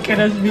we look at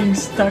us being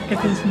stuck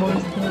at this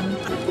moist moment.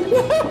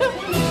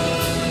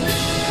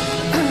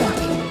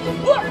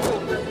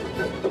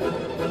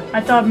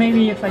 I thought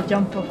maybe if I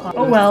jump up high.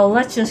 Oh well,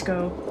 let's just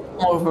go.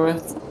 I'm over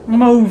it.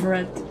 I'm over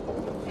it.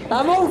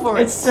 I'm over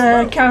it. It's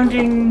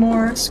counting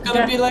more. It's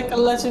gonna be like a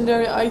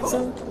legendary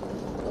item.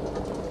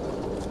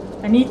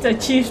 I need the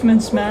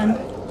achievements, man.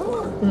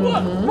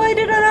 Why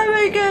did I not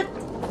make it?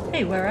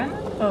 Hey, where am I?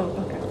 Oh,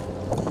 okay.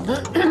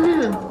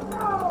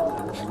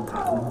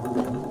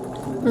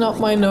 Not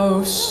my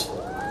nose.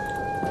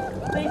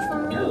 Wait for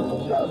me.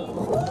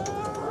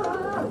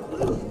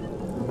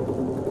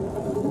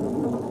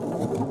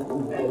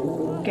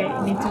 Okay,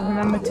 I need to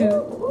remember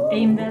to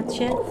aim that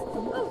shit.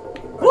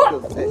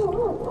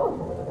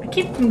 I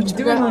keep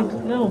doing like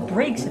little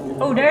breaks.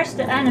 Oh, there's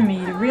the enemy.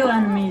 The real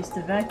enemy is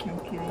the vacuum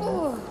cleaner.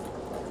 Oh,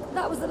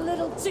 that was a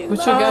little too What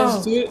much. you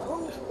guys do?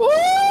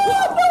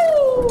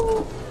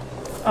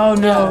 Oh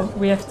no,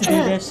 we have to do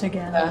this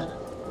again. Yeah.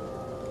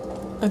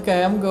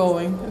 Okay, I'm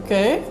going.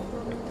 Okay.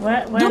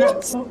 Where?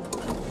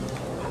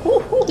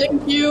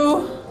 Thank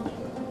you.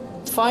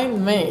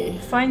 Find me.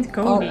 Find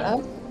Cody.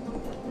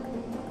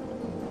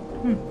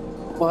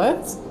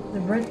 What? The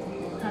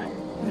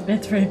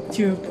bitrate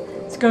tube.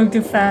 It's going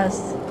too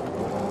fast.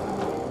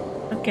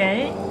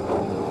 Okay.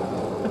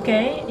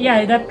 Okay.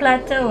 Yeah, that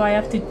plateau, I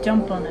have to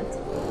jump on it.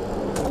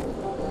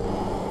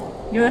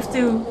 You have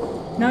to...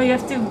 No, you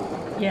have to...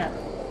 Yeah.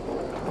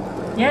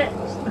 Yeah.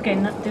 Okay,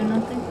 not do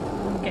nothing.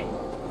 Okay.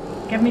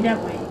 Get me that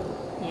way.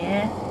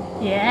 Yeah.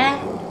 Yeah.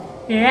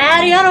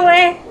 Yeah, the other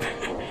way.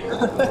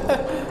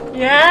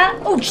 Yeah.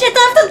 Oh shit, I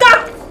have to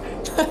duck!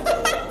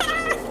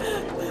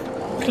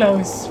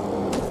 Close.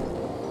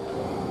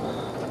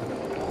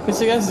 Could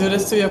you guys do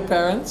this to your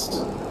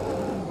parents?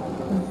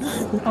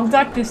 I'll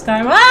duck this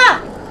time.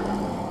 Ah!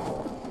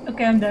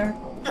 Okay, I'm there.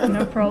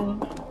 No problem.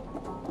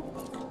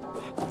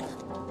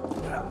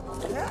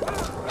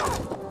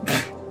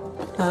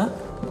 Huh?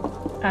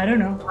 I don't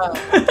know.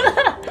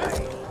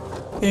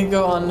 Can you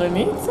go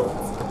underneath?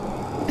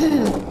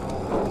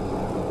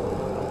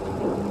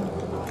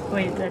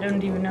 Wait, I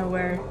don't even know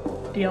where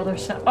the other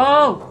side.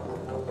 Oh!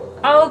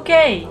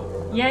 Okay!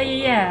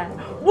 Yeah.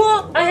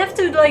 What? I have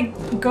to like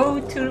go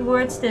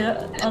towards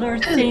the other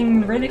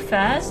thing really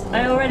fast?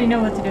 I already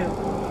know what to do.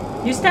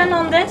 You stand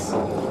on this?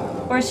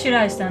 Or should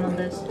I stand on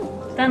this?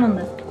 Stand on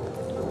this.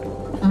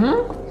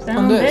 Stand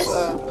on this.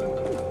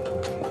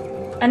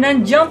 And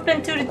then jump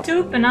into the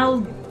tube and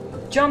I'll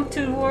jump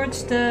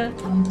towards the...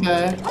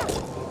 Okay.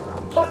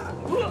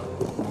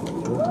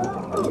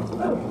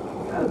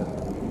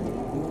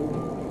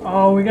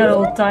 Oh, we got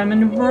all the time in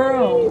the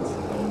world.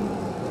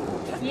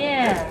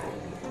 Yeah.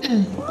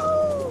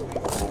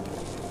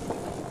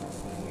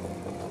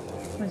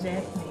 What's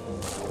that?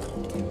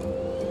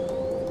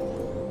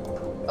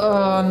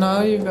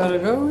 Now you gotta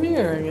go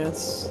here, I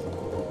guess.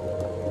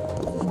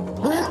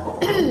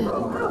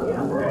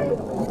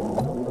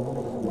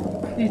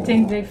 Do you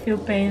think they feel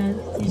pain,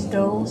 these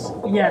dolls?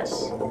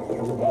 Yes.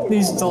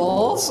 These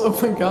dolls? Oh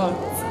my god.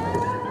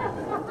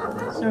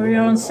 So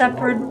we're on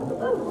separate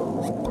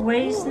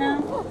ways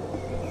now?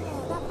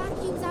 That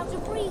vacuum's out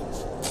of reach.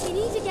 We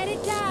need to get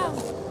it down.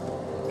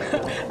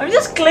 I'm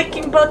just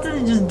clicking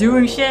buttons, just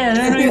doing shit.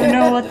 I don't even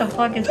know what the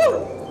fuck is...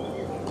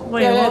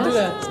 Wait, Yeah, what? do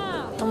that.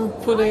 I'm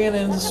putting it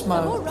in the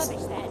More mouth.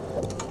 rubbish then.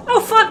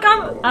 Oh fuck,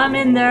 I'm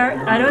in there.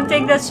 I don't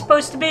think that's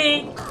supposed to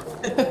be.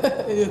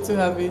 You're too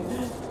heavy.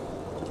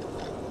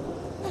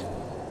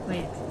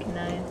 Wait, can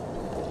I...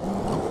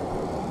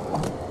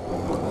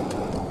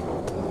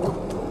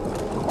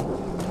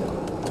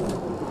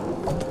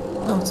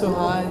 I'm too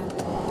high.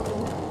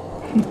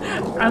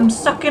 I'm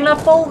sucking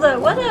up all the...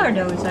 What are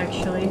those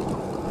actually?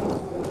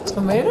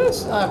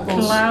 Tomatoes?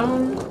 Apples.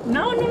 Clown...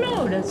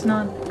 No, that's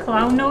not...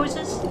 Clown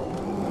noses?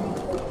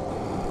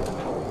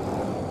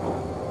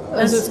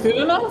 Is it good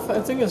enough?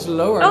 I think it's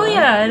lower. Oh now.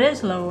 yeah, it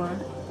is lower.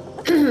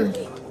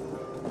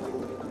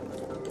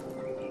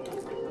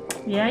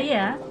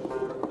 Yeah.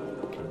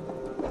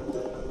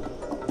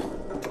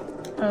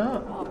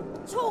 Oh.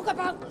 Talk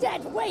about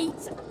dead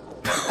weight.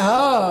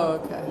 Oh,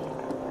 okay.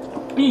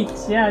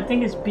 Beats. Yeah, I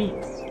think it's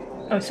beats.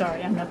 Oh,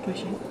 sorry, I'm not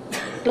pushing.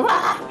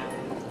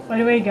 By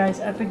the way, guys,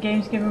 Epic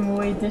Games giving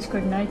away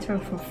Discord Nitro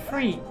for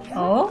free.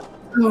 Oh?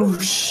 Oh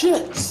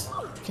shit!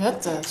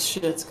 Get that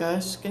shit,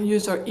 guys. Can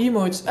use our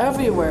emotes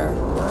everywhere.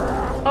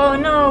 Oh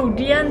no,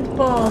 the end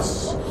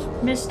boss,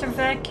 Mr.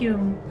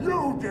 Vacuum.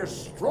 You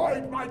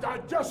destroyed my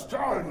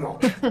digestion!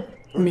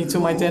 Me to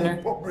my dinner.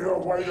 Put me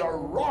away to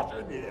rot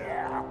in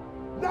here!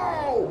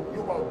 Now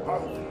you will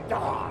both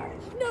die!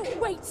 No,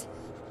 wait.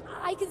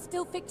 I can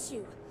still fix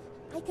you.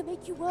 I can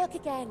make you work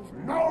again.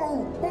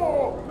 No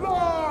more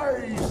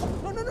lies!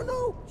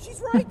 No.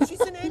 She's right. She's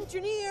an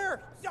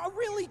engineer. A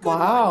really good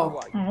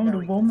Wow. one. Oh,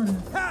 the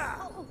woman.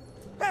 Ha!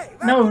 Hey,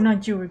 No,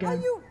 not you are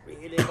again. you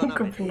really gonna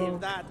Coca-Cola. believe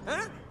that,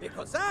 huh?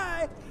 Because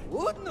I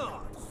would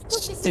not. But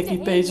listen Sticky to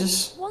him.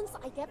 pages. Once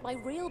I get my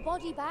real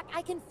body back,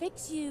 I can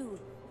fix you.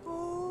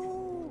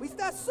 Oh, is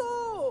that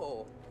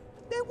so?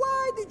 Then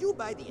why did you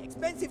buy the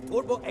expensive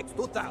Turbo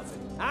X2000,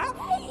 huh?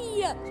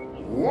 Hey!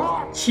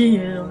 What?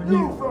 Chill.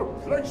 You've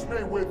replaced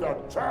me with the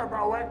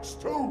Turbo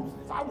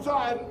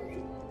X2000!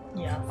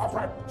 Yeah.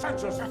 A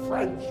pretentious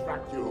French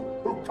vacuum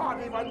who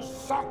can't even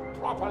suck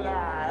properly.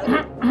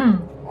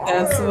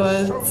 That's I'll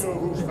what. show you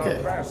who's the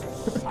Okay. best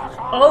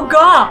sucker. Oh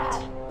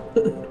god!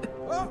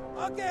 Oh,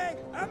 okay.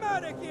 I'm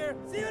out of here.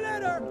 See you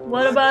later.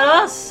 What about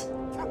us?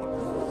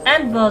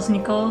 And Buzz,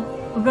 Nicole.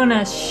 We're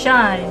gonna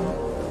shine.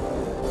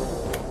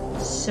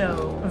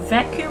 So, a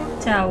vacuum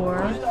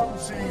tower. I don't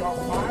see your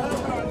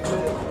fireman.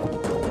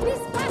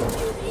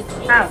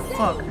 Ah,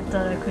 fuck. I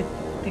thought I could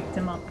pick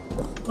them up.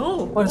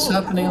 Oh, What's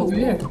happening over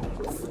here?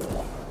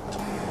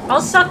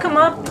 I'll suck him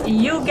up,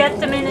 you get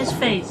them in his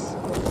face.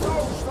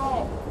 Don't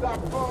stop, that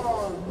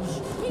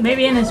burns.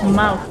 Maybe in his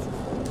mouth.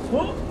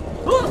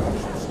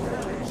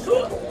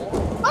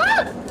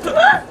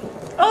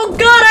 Oh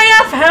god, I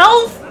have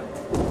health!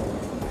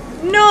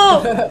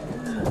 No!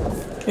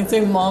 You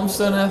think moms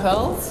don't have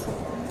health?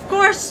 Of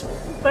course!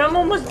 But I'm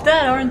almost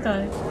dead, aren't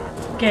I?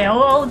 Okay,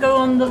 I'll go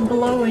on the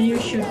below and you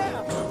shoot.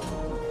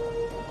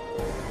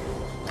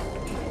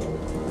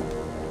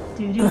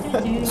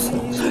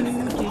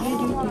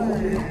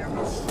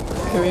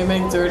 Can we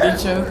make dirty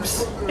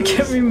jokes?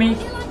 Can we make...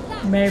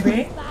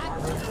 Maybe?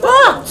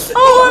 Ah!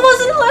 Oh,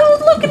 I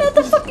was looking at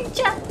the fucking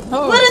chat!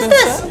 Oh, What is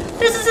that's this?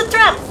 This is a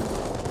trap!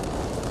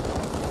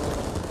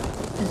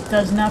 This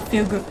does not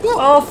feel good.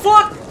 Oh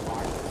fuck!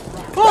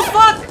 Oh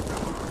fuck!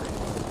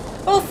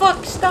 Oh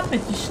fuck, stop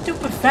it, you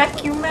stupid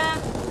vacuum man!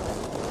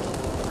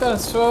 Gotta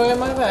throw in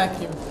my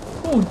vacuum.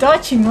 Oh,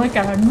 dodging like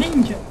a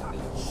ninja.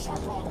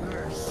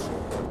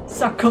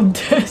 Suck on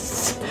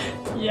this.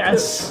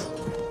 Yes.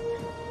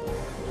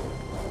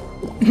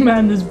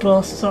 Man, this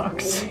boss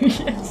sucks.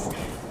 Yes.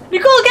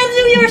 Nicole, get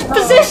to your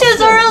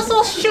positions or else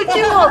I'll shoot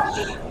you up!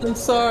 I'm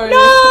sorry.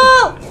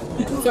 No!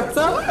 Fucked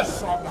up?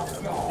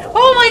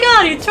 Oh my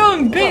god, you're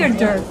throwing bigger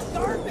dirt.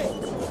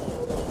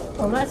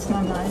 Oh, that's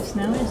not nice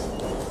now, is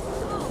it?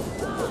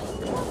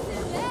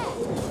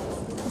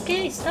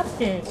 Okay, stop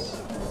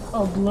this.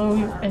 I'll blow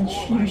you and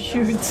you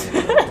shoot.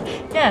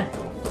 Yeah,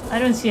 I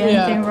don't see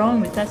anything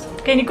wrong with that.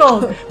 Okay,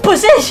 Nicole,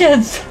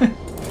 positions!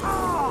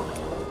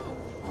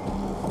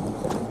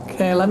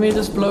 Okay, let me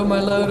just blow my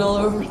load all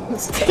over.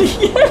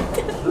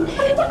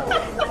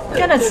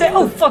 Can I say?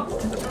 Oh fuck!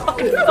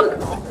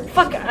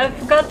 Fuck! I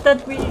forgot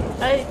that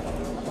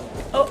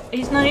Oh,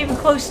 he's not even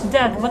close to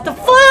death. What the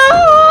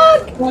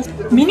fuck?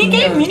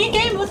 Minigame?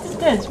 Minigame? What is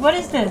this? What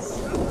is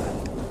this?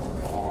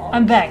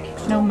 I'm back.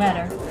 No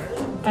matter.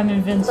 I'm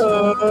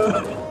invincible.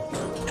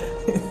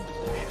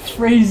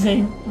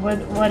 Phrasing.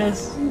 What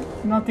is?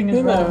 Nothing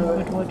is wrong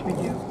with what we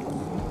do.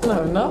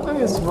 No, nothing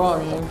is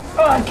wrong here.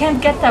 Oh, I can't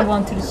get that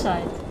one to the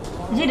side.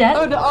 Is he dead?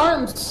 Oh, the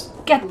arms!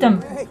 Get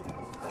them. Hey,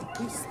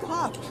 please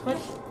stop. What?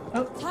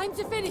 Oh. Time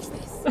to finish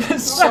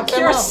this. Suck them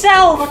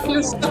yourself! up. Fuck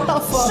yourself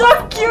up.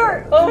 Suck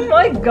your... Oh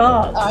my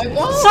god.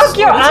 Eyeballs? Suck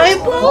your What is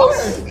this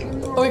eyeballs?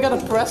 for? Oh, we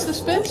gotta press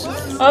this bitch?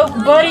 Oh,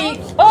 buddy.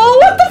 Oh,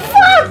 what the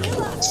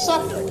fuck?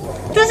 Suck.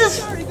 This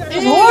is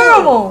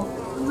horrible.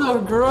 This is a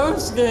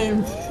gross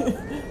game.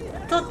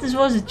 I thought this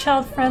was a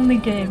child-friendly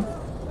game.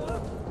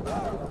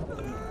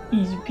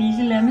 Easy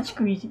peasy lemon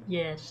squeezy.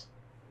 Yes.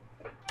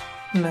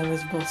 Man,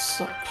 this boss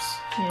sucks.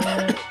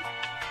 Yeah.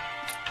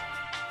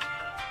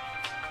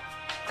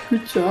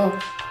 Good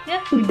job.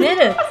 Yeah, we did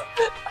it.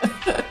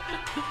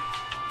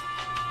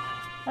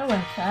 That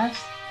went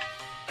fast.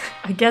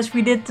 I guess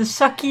we did the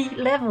sucky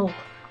level.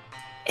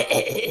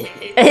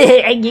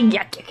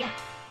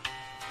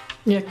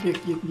 Yuck.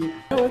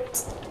 Do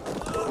it.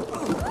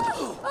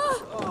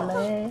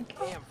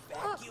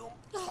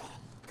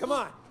 Come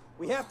on.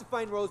 We have to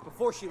find Rose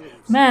before she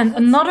leaves. Man,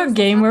 another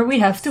game where we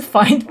have to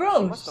find She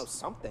must know Rose.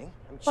 something.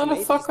 I mean, she What the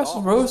made fuck these is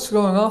dolls. Rose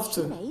going off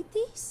to? Made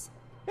these?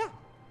 Yeah.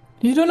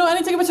 You don't know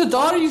anything about your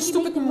daughter, you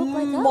stupid them look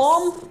like us.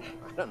 mom?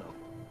 I don't know.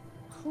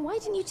 Why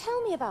didn't you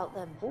tell me about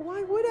them? Well,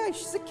 why would I?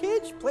 She's a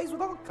kid. She plays with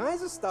all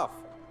kinds of stuff.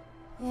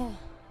 Yeah,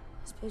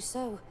 I suppose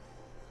so.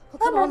 Well, I'm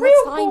come a on, let's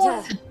real find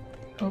boy.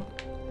 her.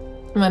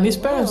 Man, these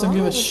parents don't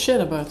give a shit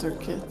about their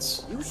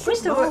kids. You Where's should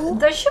the, know.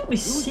 there should be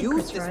You used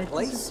secrets, this right?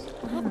 place.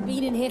 I haven't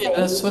been in here for Yeah,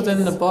 that's what's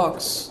in the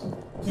box.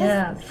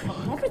 Yeah,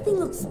 Everything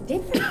looks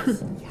different.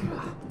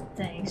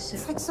 thanks.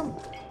 It's like some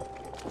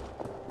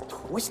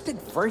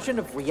twisted version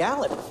of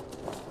reality.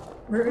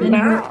 We're in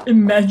your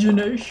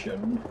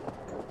imagination.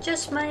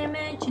 Just my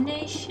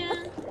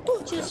imagination.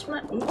 Just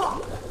my...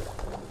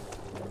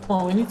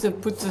 Oh, we need to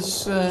put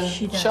this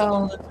She died.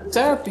 child in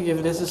therapy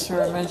if this is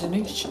her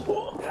imagination.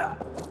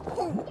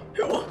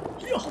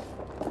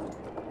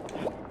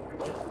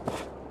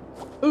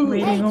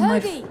 Waiting on my...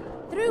 Cody,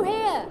 through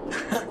here.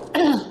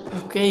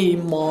 Okay,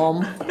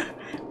 mom.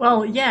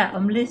 Well, yeah,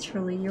 I'm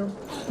literally your...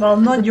 Well,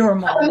 not your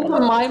mom.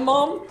 My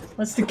mom?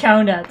 What's the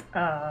count at?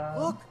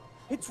 Look,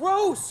 it's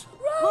Rose.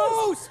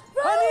 Rose,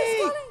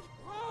 honey.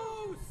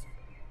 Rose.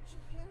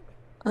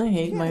 I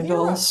hate my hear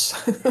dolls.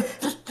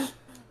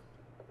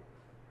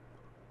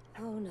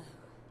 Oh no.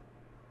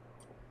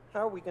 How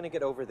are we gonna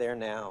get over there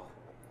now?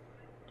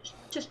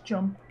 Just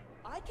jump.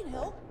 I can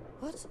help.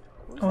 What?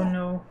 Oh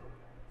no.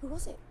 Who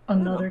was it?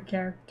 Another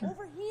character.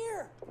 Over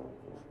here.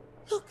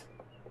 Look,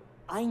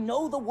 I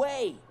know the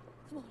way.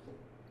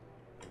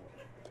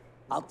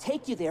 I'll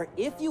take you there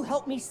if you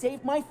help me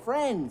save my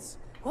friends.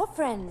 What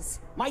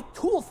friends? My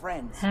tool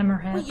friends.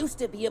 Hammerhead. We used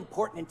to be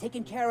important and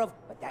taken care of,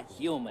 but that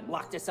human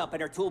locked us up in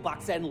her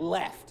toolbox and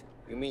left.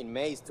 You mean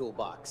May's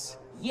toolbox?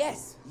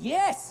 Yes,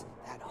 yes!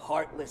 That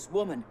heartless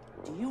woman.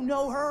 Do you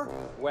know her?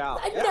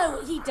 Well,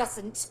 No, he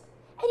doesn't.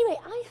 Anyway,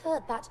 I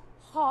heard that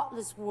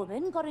heartless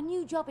woman got a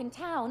new job in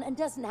town and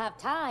doesn't have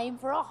time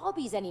for her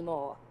hobbies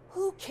anymore.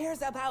 Who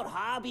cares about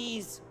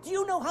hobbies? Do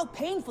you know how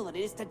painful it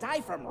is to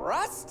die from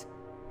rust?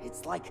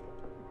 It's like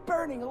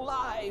burning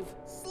alive,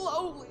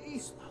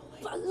 slowly.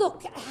 But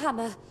look,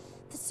 Hammer,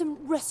 there's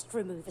some rust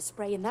remover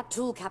spray in that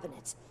tool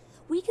cabinet.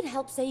 We can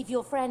help save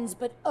your friends,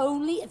 but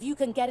only if you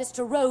can get us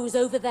to Rose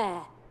over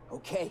there.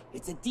 Okay,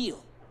 it's a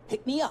deal.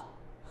 Pick me up.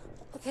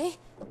 Okay?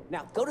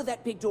 Now, go to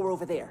that big door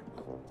over there.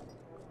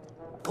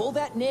 Pull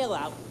that nail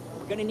out.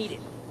 We're gonna need it.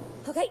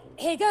 Okay,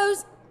 here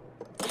goes.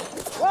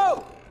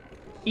 whoa!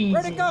 Easy.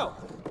 Where'd it go?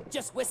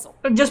 Just whistle.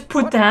 Just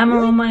put the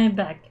hammer on my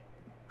back.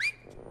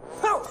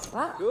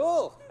 Wow.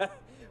 Cool.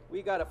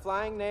 We got a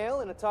flying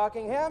nail and a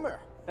talking hammer.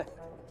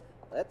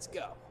 Let's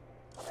go.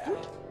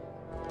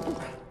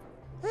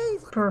 Hey,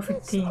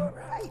 Perfect team. all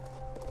right.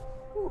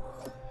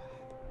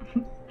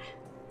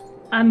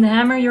 I'm the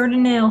hammer, you're the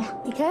nail.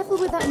 Be careful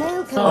with that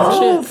nail, Kurt.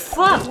 Oh, I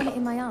fuck! want it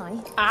in my eye.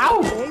 Ow!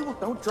 Okay, well,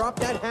 don't drop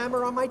that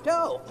hammer on my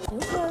toe.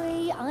 Don't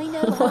worry, I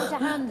know how to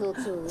handle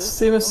tools.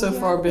 Steam is so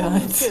far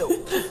behind.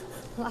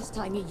 Last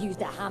time you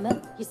used a hammer,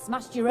 you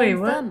smashed your Wait,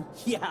 own what? thumb.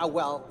 Yeah,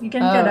 well, You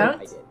can get I out?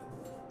 did.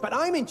 But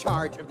I'm in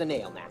charge of the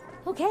nail now.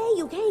 Okay.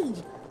 Just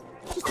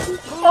be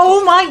careful.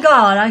 Oh my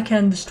god, I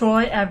can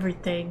destroy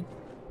everything.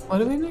 What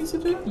do we need to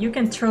do? You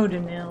can throw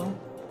the nail.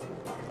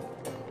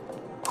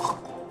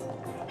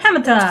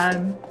 Hammer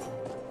time!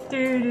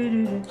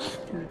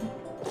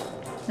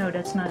 No,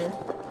 that's not it.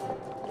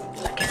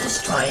 I can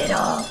destroy it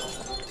all.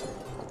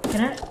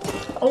 Can I?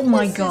 Oh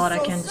my god, I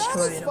can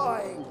destroy it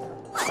all.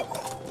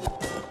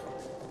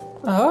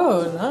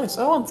 Oh, nice.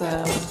 I want the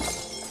hammer.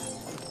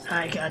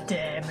 I got the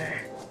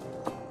hammer.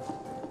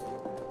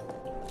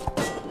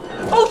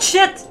 Oh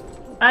shit!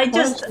 I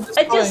just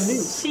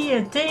see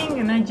a thing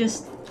and I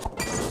just...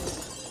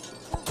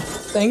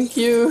 Thank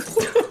you.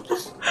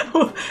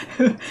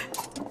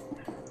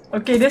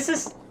 Okay, this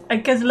is...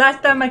 Because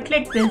last time I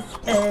clicked it...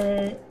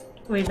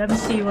 wait, let me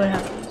see what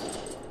happens.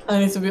 I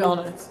need to be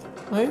honest.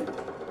 Wait.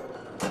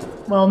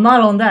 Well,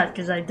 not on that,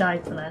 because I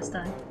died the last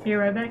time. Be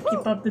right back,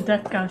 keep up the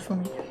death count for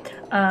me.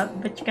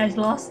 But you guys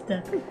lost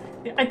that.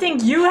 I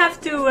think you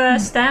have to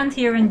stand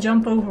here and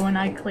jump over when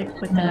I click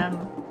with the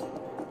hammer.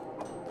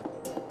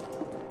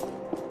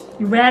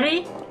 You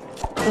ready?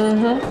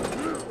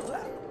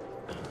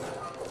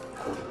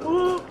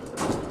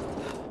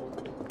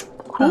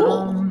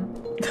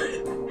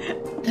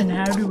 And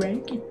how do I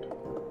get?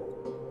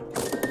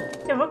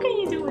 Yeah, what can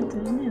you do with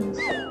the nails?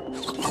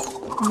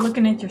 I'm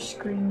looking at your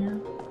screen now.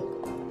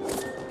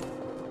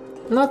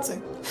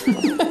 Nothing.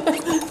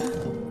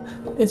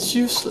 It's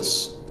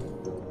useless.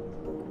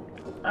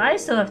 I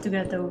still have to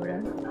get over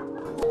there.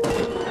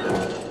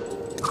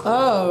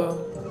 Oh.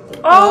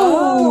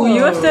 Oh,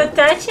 you have to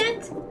attach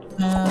it?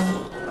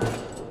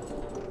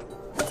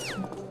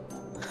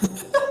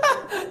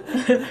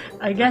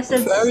 I guess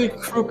it's Very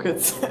crooked.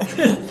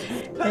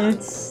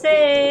 it's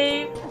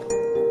safe.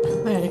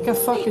 Man, you can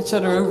fuck each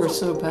other over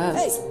so bad.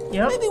 Hey,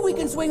 Yep. maybe we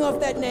can swing off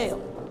that nail.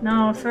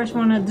 Now I first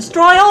want to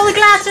destroy all the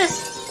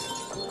glasses.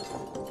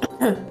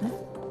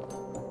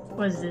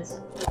 What is this?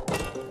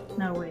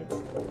 No, wait.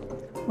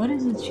 What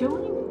is it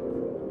showing?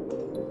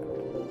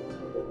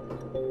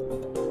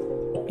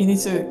 You need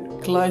to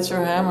glide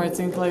your hammer, I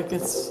think, like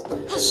it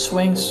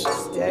swings.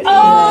 Steady.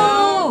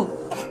 Oh!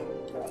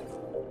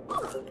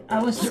 I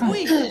was trying.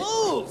 Sweet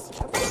moves.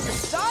 That's your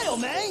style,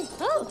 man.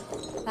 Oh,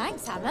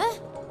 thanks, Hammer.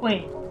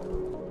 Wait.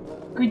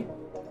 Good.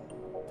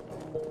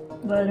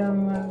 But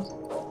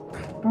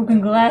broken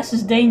glass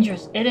is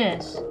dangerous. It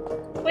is.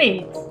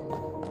 Wait.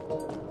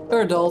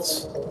 They're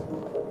adults.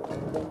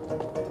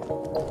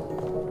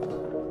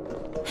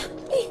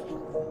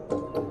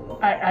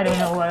 I don't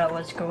know what I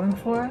was going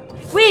for.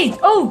 Wait.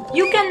 Oh,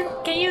 you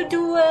can you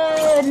do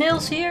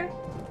nails here?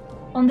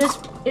 On this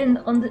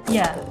on the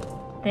yeah.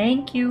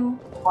 Thank you.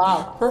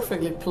 Wow,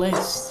 perfectly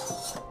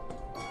placed.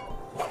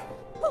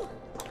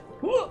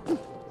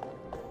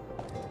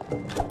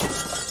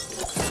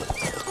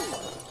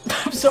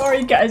 I'm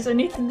sorry guys, I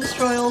need to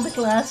destroy all the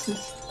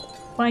glasses.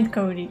 Find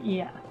Cody,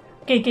 yeah.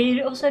 Okay, can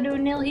you also do a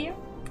nail here?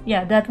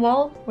 Yeah, that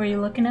wall where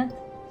you're looking at?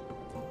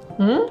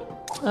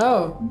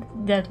 Oh.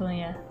 That one,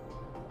 yeah.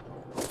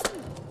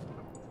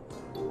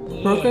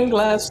 Broken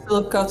glass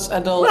still cuts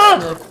adults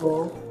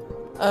nipple.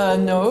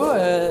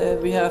 No,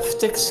 we have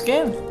thick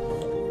skin.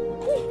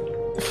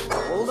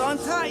 Hold on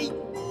tight.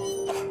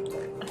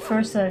 At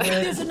first I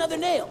heard. There's another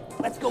nail.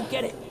 Let's go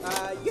get it.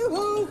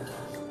 Yoo-hoo!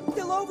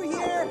 Still over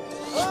here!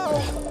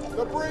 Oh,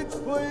 the bridge,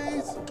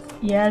 please.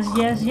 Yes,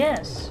 yes,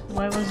 yes.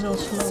 Why was it so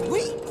slow?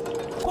 Sweet.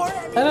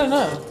 I don't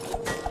know.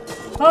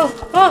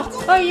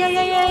 Oh,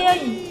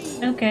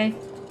 yeah. Okay,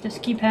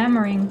 just keep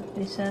hammering,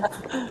 they said.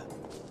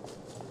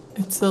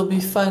 It will be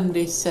fun,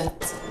 they said.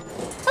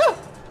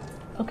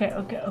 Okay.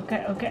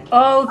 Oh, okay.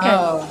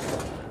 Oh.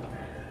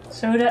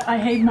 So that I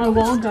hate my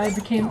wall guy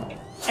became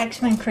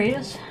X-Men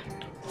Kratos.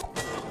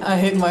 I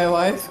hate my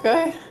wife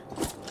guy.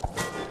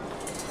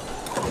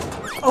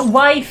 A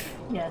wife!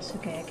 Yes,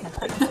 okay, I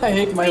can't. I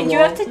hate my Wait, wall. you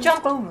have to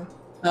jump over.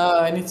 No,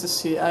 I need to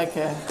see.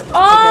 Okay.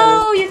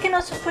 Oh, you can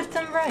also put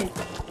them right.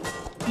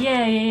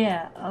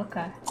 Yeah.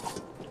 Okay.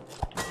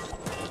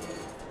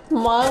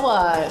 My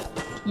wife.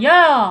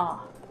 Yeah!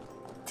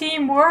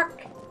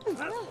 Teamwork.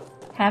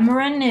 Hammer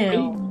and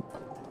nail.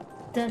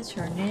 That's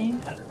her name.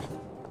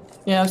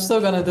 Yeah, I'm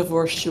still gonna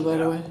divorce you, by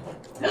the way.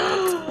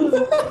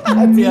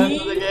 At the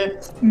end of the game.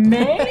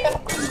 May?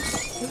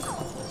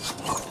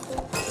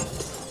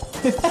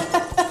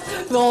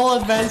 The whole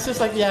adventure's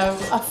like, yeah,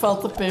 I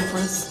felt the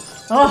papers.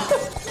 Oh,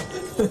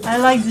 I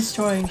like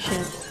destroying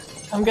shit.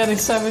 I'm getting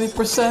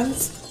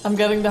 70%. I'm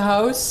getting the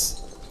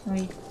house.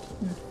 Wait.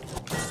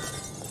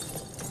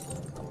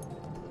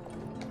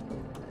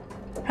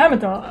 Hammer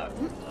dog.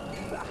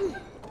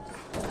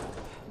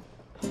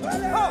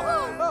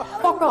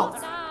 Fuck off.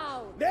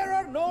 There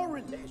are no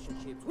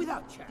relationships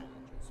without challenges.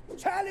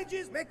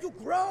 Challenges make you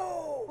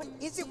grow. What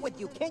is it with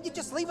you? Can't you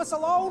just leave us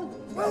alone?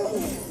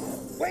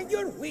 When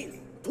you're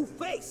willing to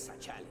face a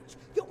challenge,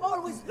 you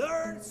always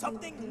learn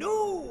something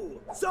new.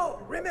 So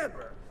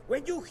remember,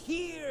 when you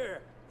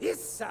hear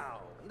this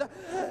sound,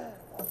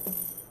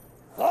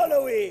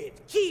 follow it.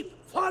 Keep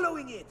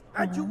following it,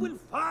 and you will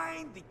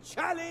find the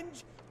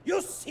challenge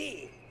you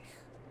seek.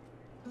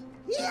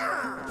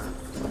 Yeah!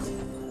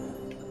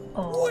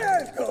 Oh.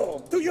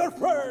 Welcome to your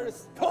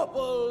first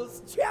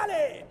couples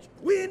challenge.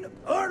 Win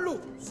or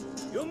lose,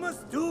 you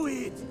must do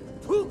it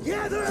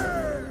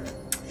together.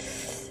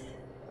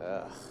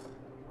 Well,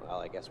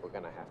 I guess we're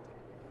gonna have to.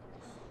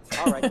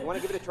 All right, you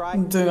want to give it a try?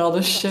 I'm doing all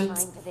this shit. Time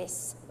for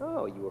this.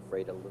 Oh, you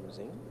afraid of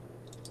losing?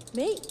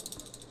 Me?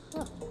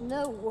 Oh,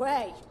 no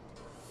way.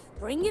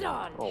 Bring it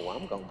on. Oh,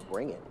 I'm gonna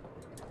bring it.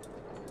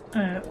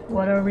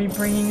 What are we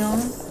bringing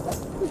on?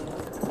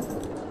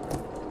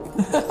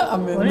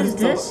 I'm in What is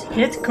this?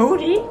 Hit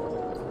Cody?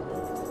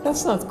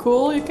 That's not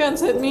cool. You can't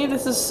hit me.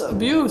 This is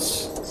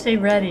abuse. Say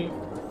ready.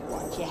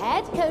 Watch your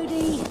head,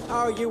 Cody.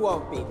 Oh, you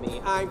won't beat me.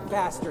 I'm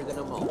faster than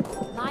a mole.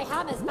 My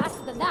hammer's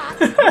faster than that.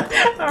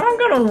 I'm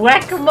gonna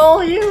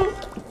whack-a-mole you.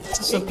 This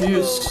is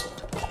abuse.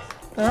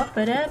 Are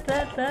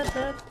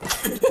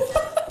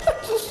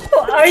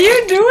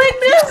you doing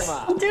this?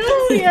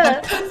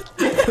 Julia!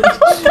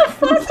 What the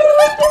fuck?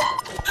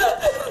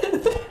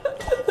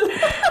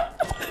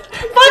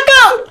 Fuck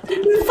up!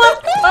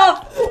 Fuck up!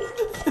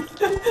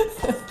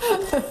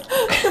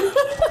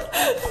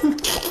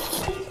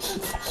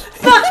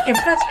 Fuck you!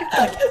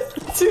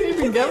 Did you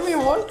even get me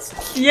once?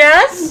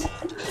 Yes?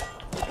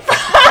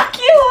 Fuck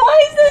you!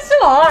 Why is this so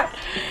hard?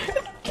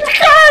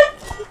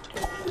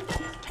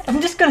 I'm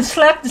just gonna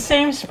slap the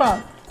same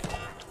spot.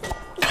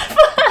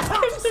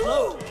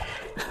 Slow.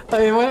 Oh,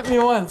 you went me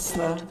once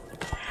now.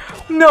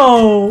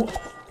 No!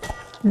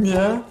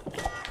 Yeah?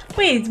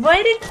 Wait,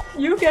 why did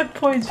you get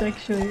points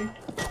actually?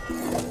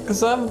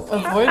 Because I'm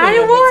avoiding I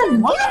it.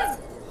 won! What?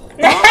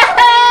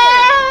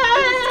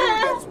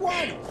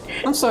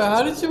 I'm sorry,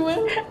 how did you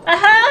win?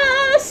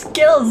 Aha!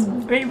 Skills,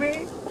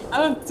 baby! I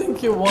don't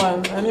think you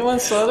won. Anyone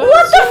saw that?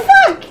 What the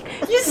fuck?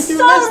 You You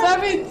saw missed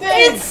everything!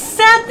 it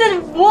said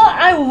that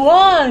I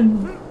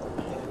won!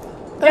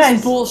 That's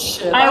Guys,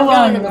 bullshit. I I'm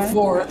won, getting a right?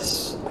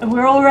 divorce.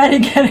 We're already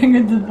getting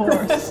a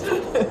divorce.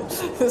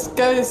 This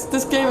game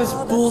is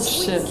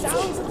bullshit.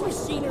 Sounds of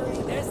machinery.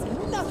 There's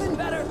nothing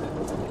better.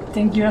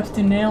 Think you have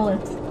to nail it.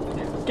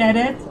 Get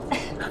it?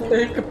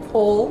 Take a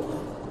poll.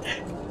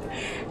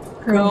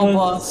 Girl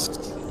boss.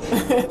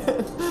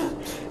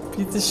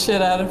 Beat the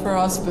shit out of her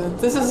husband.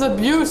 This is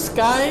abuse,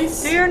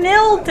 guys! Do your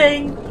nail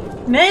thing!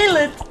 Nail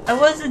it! It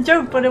was a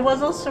joke, but it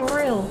was also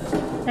real.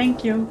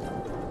 Thank you.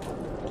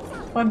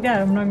 Fuck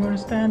that, I'm not gonna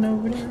stand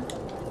over there.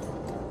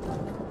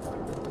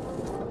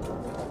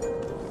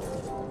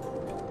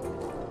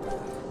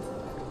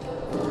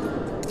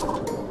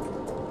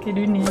 Okay,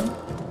 do nail.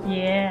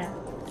 Yeah.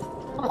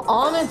 I'm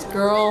on it,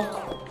 girl.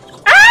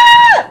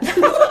 Ah!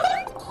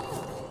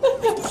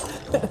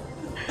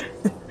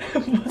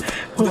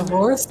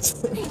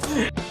 Divorced?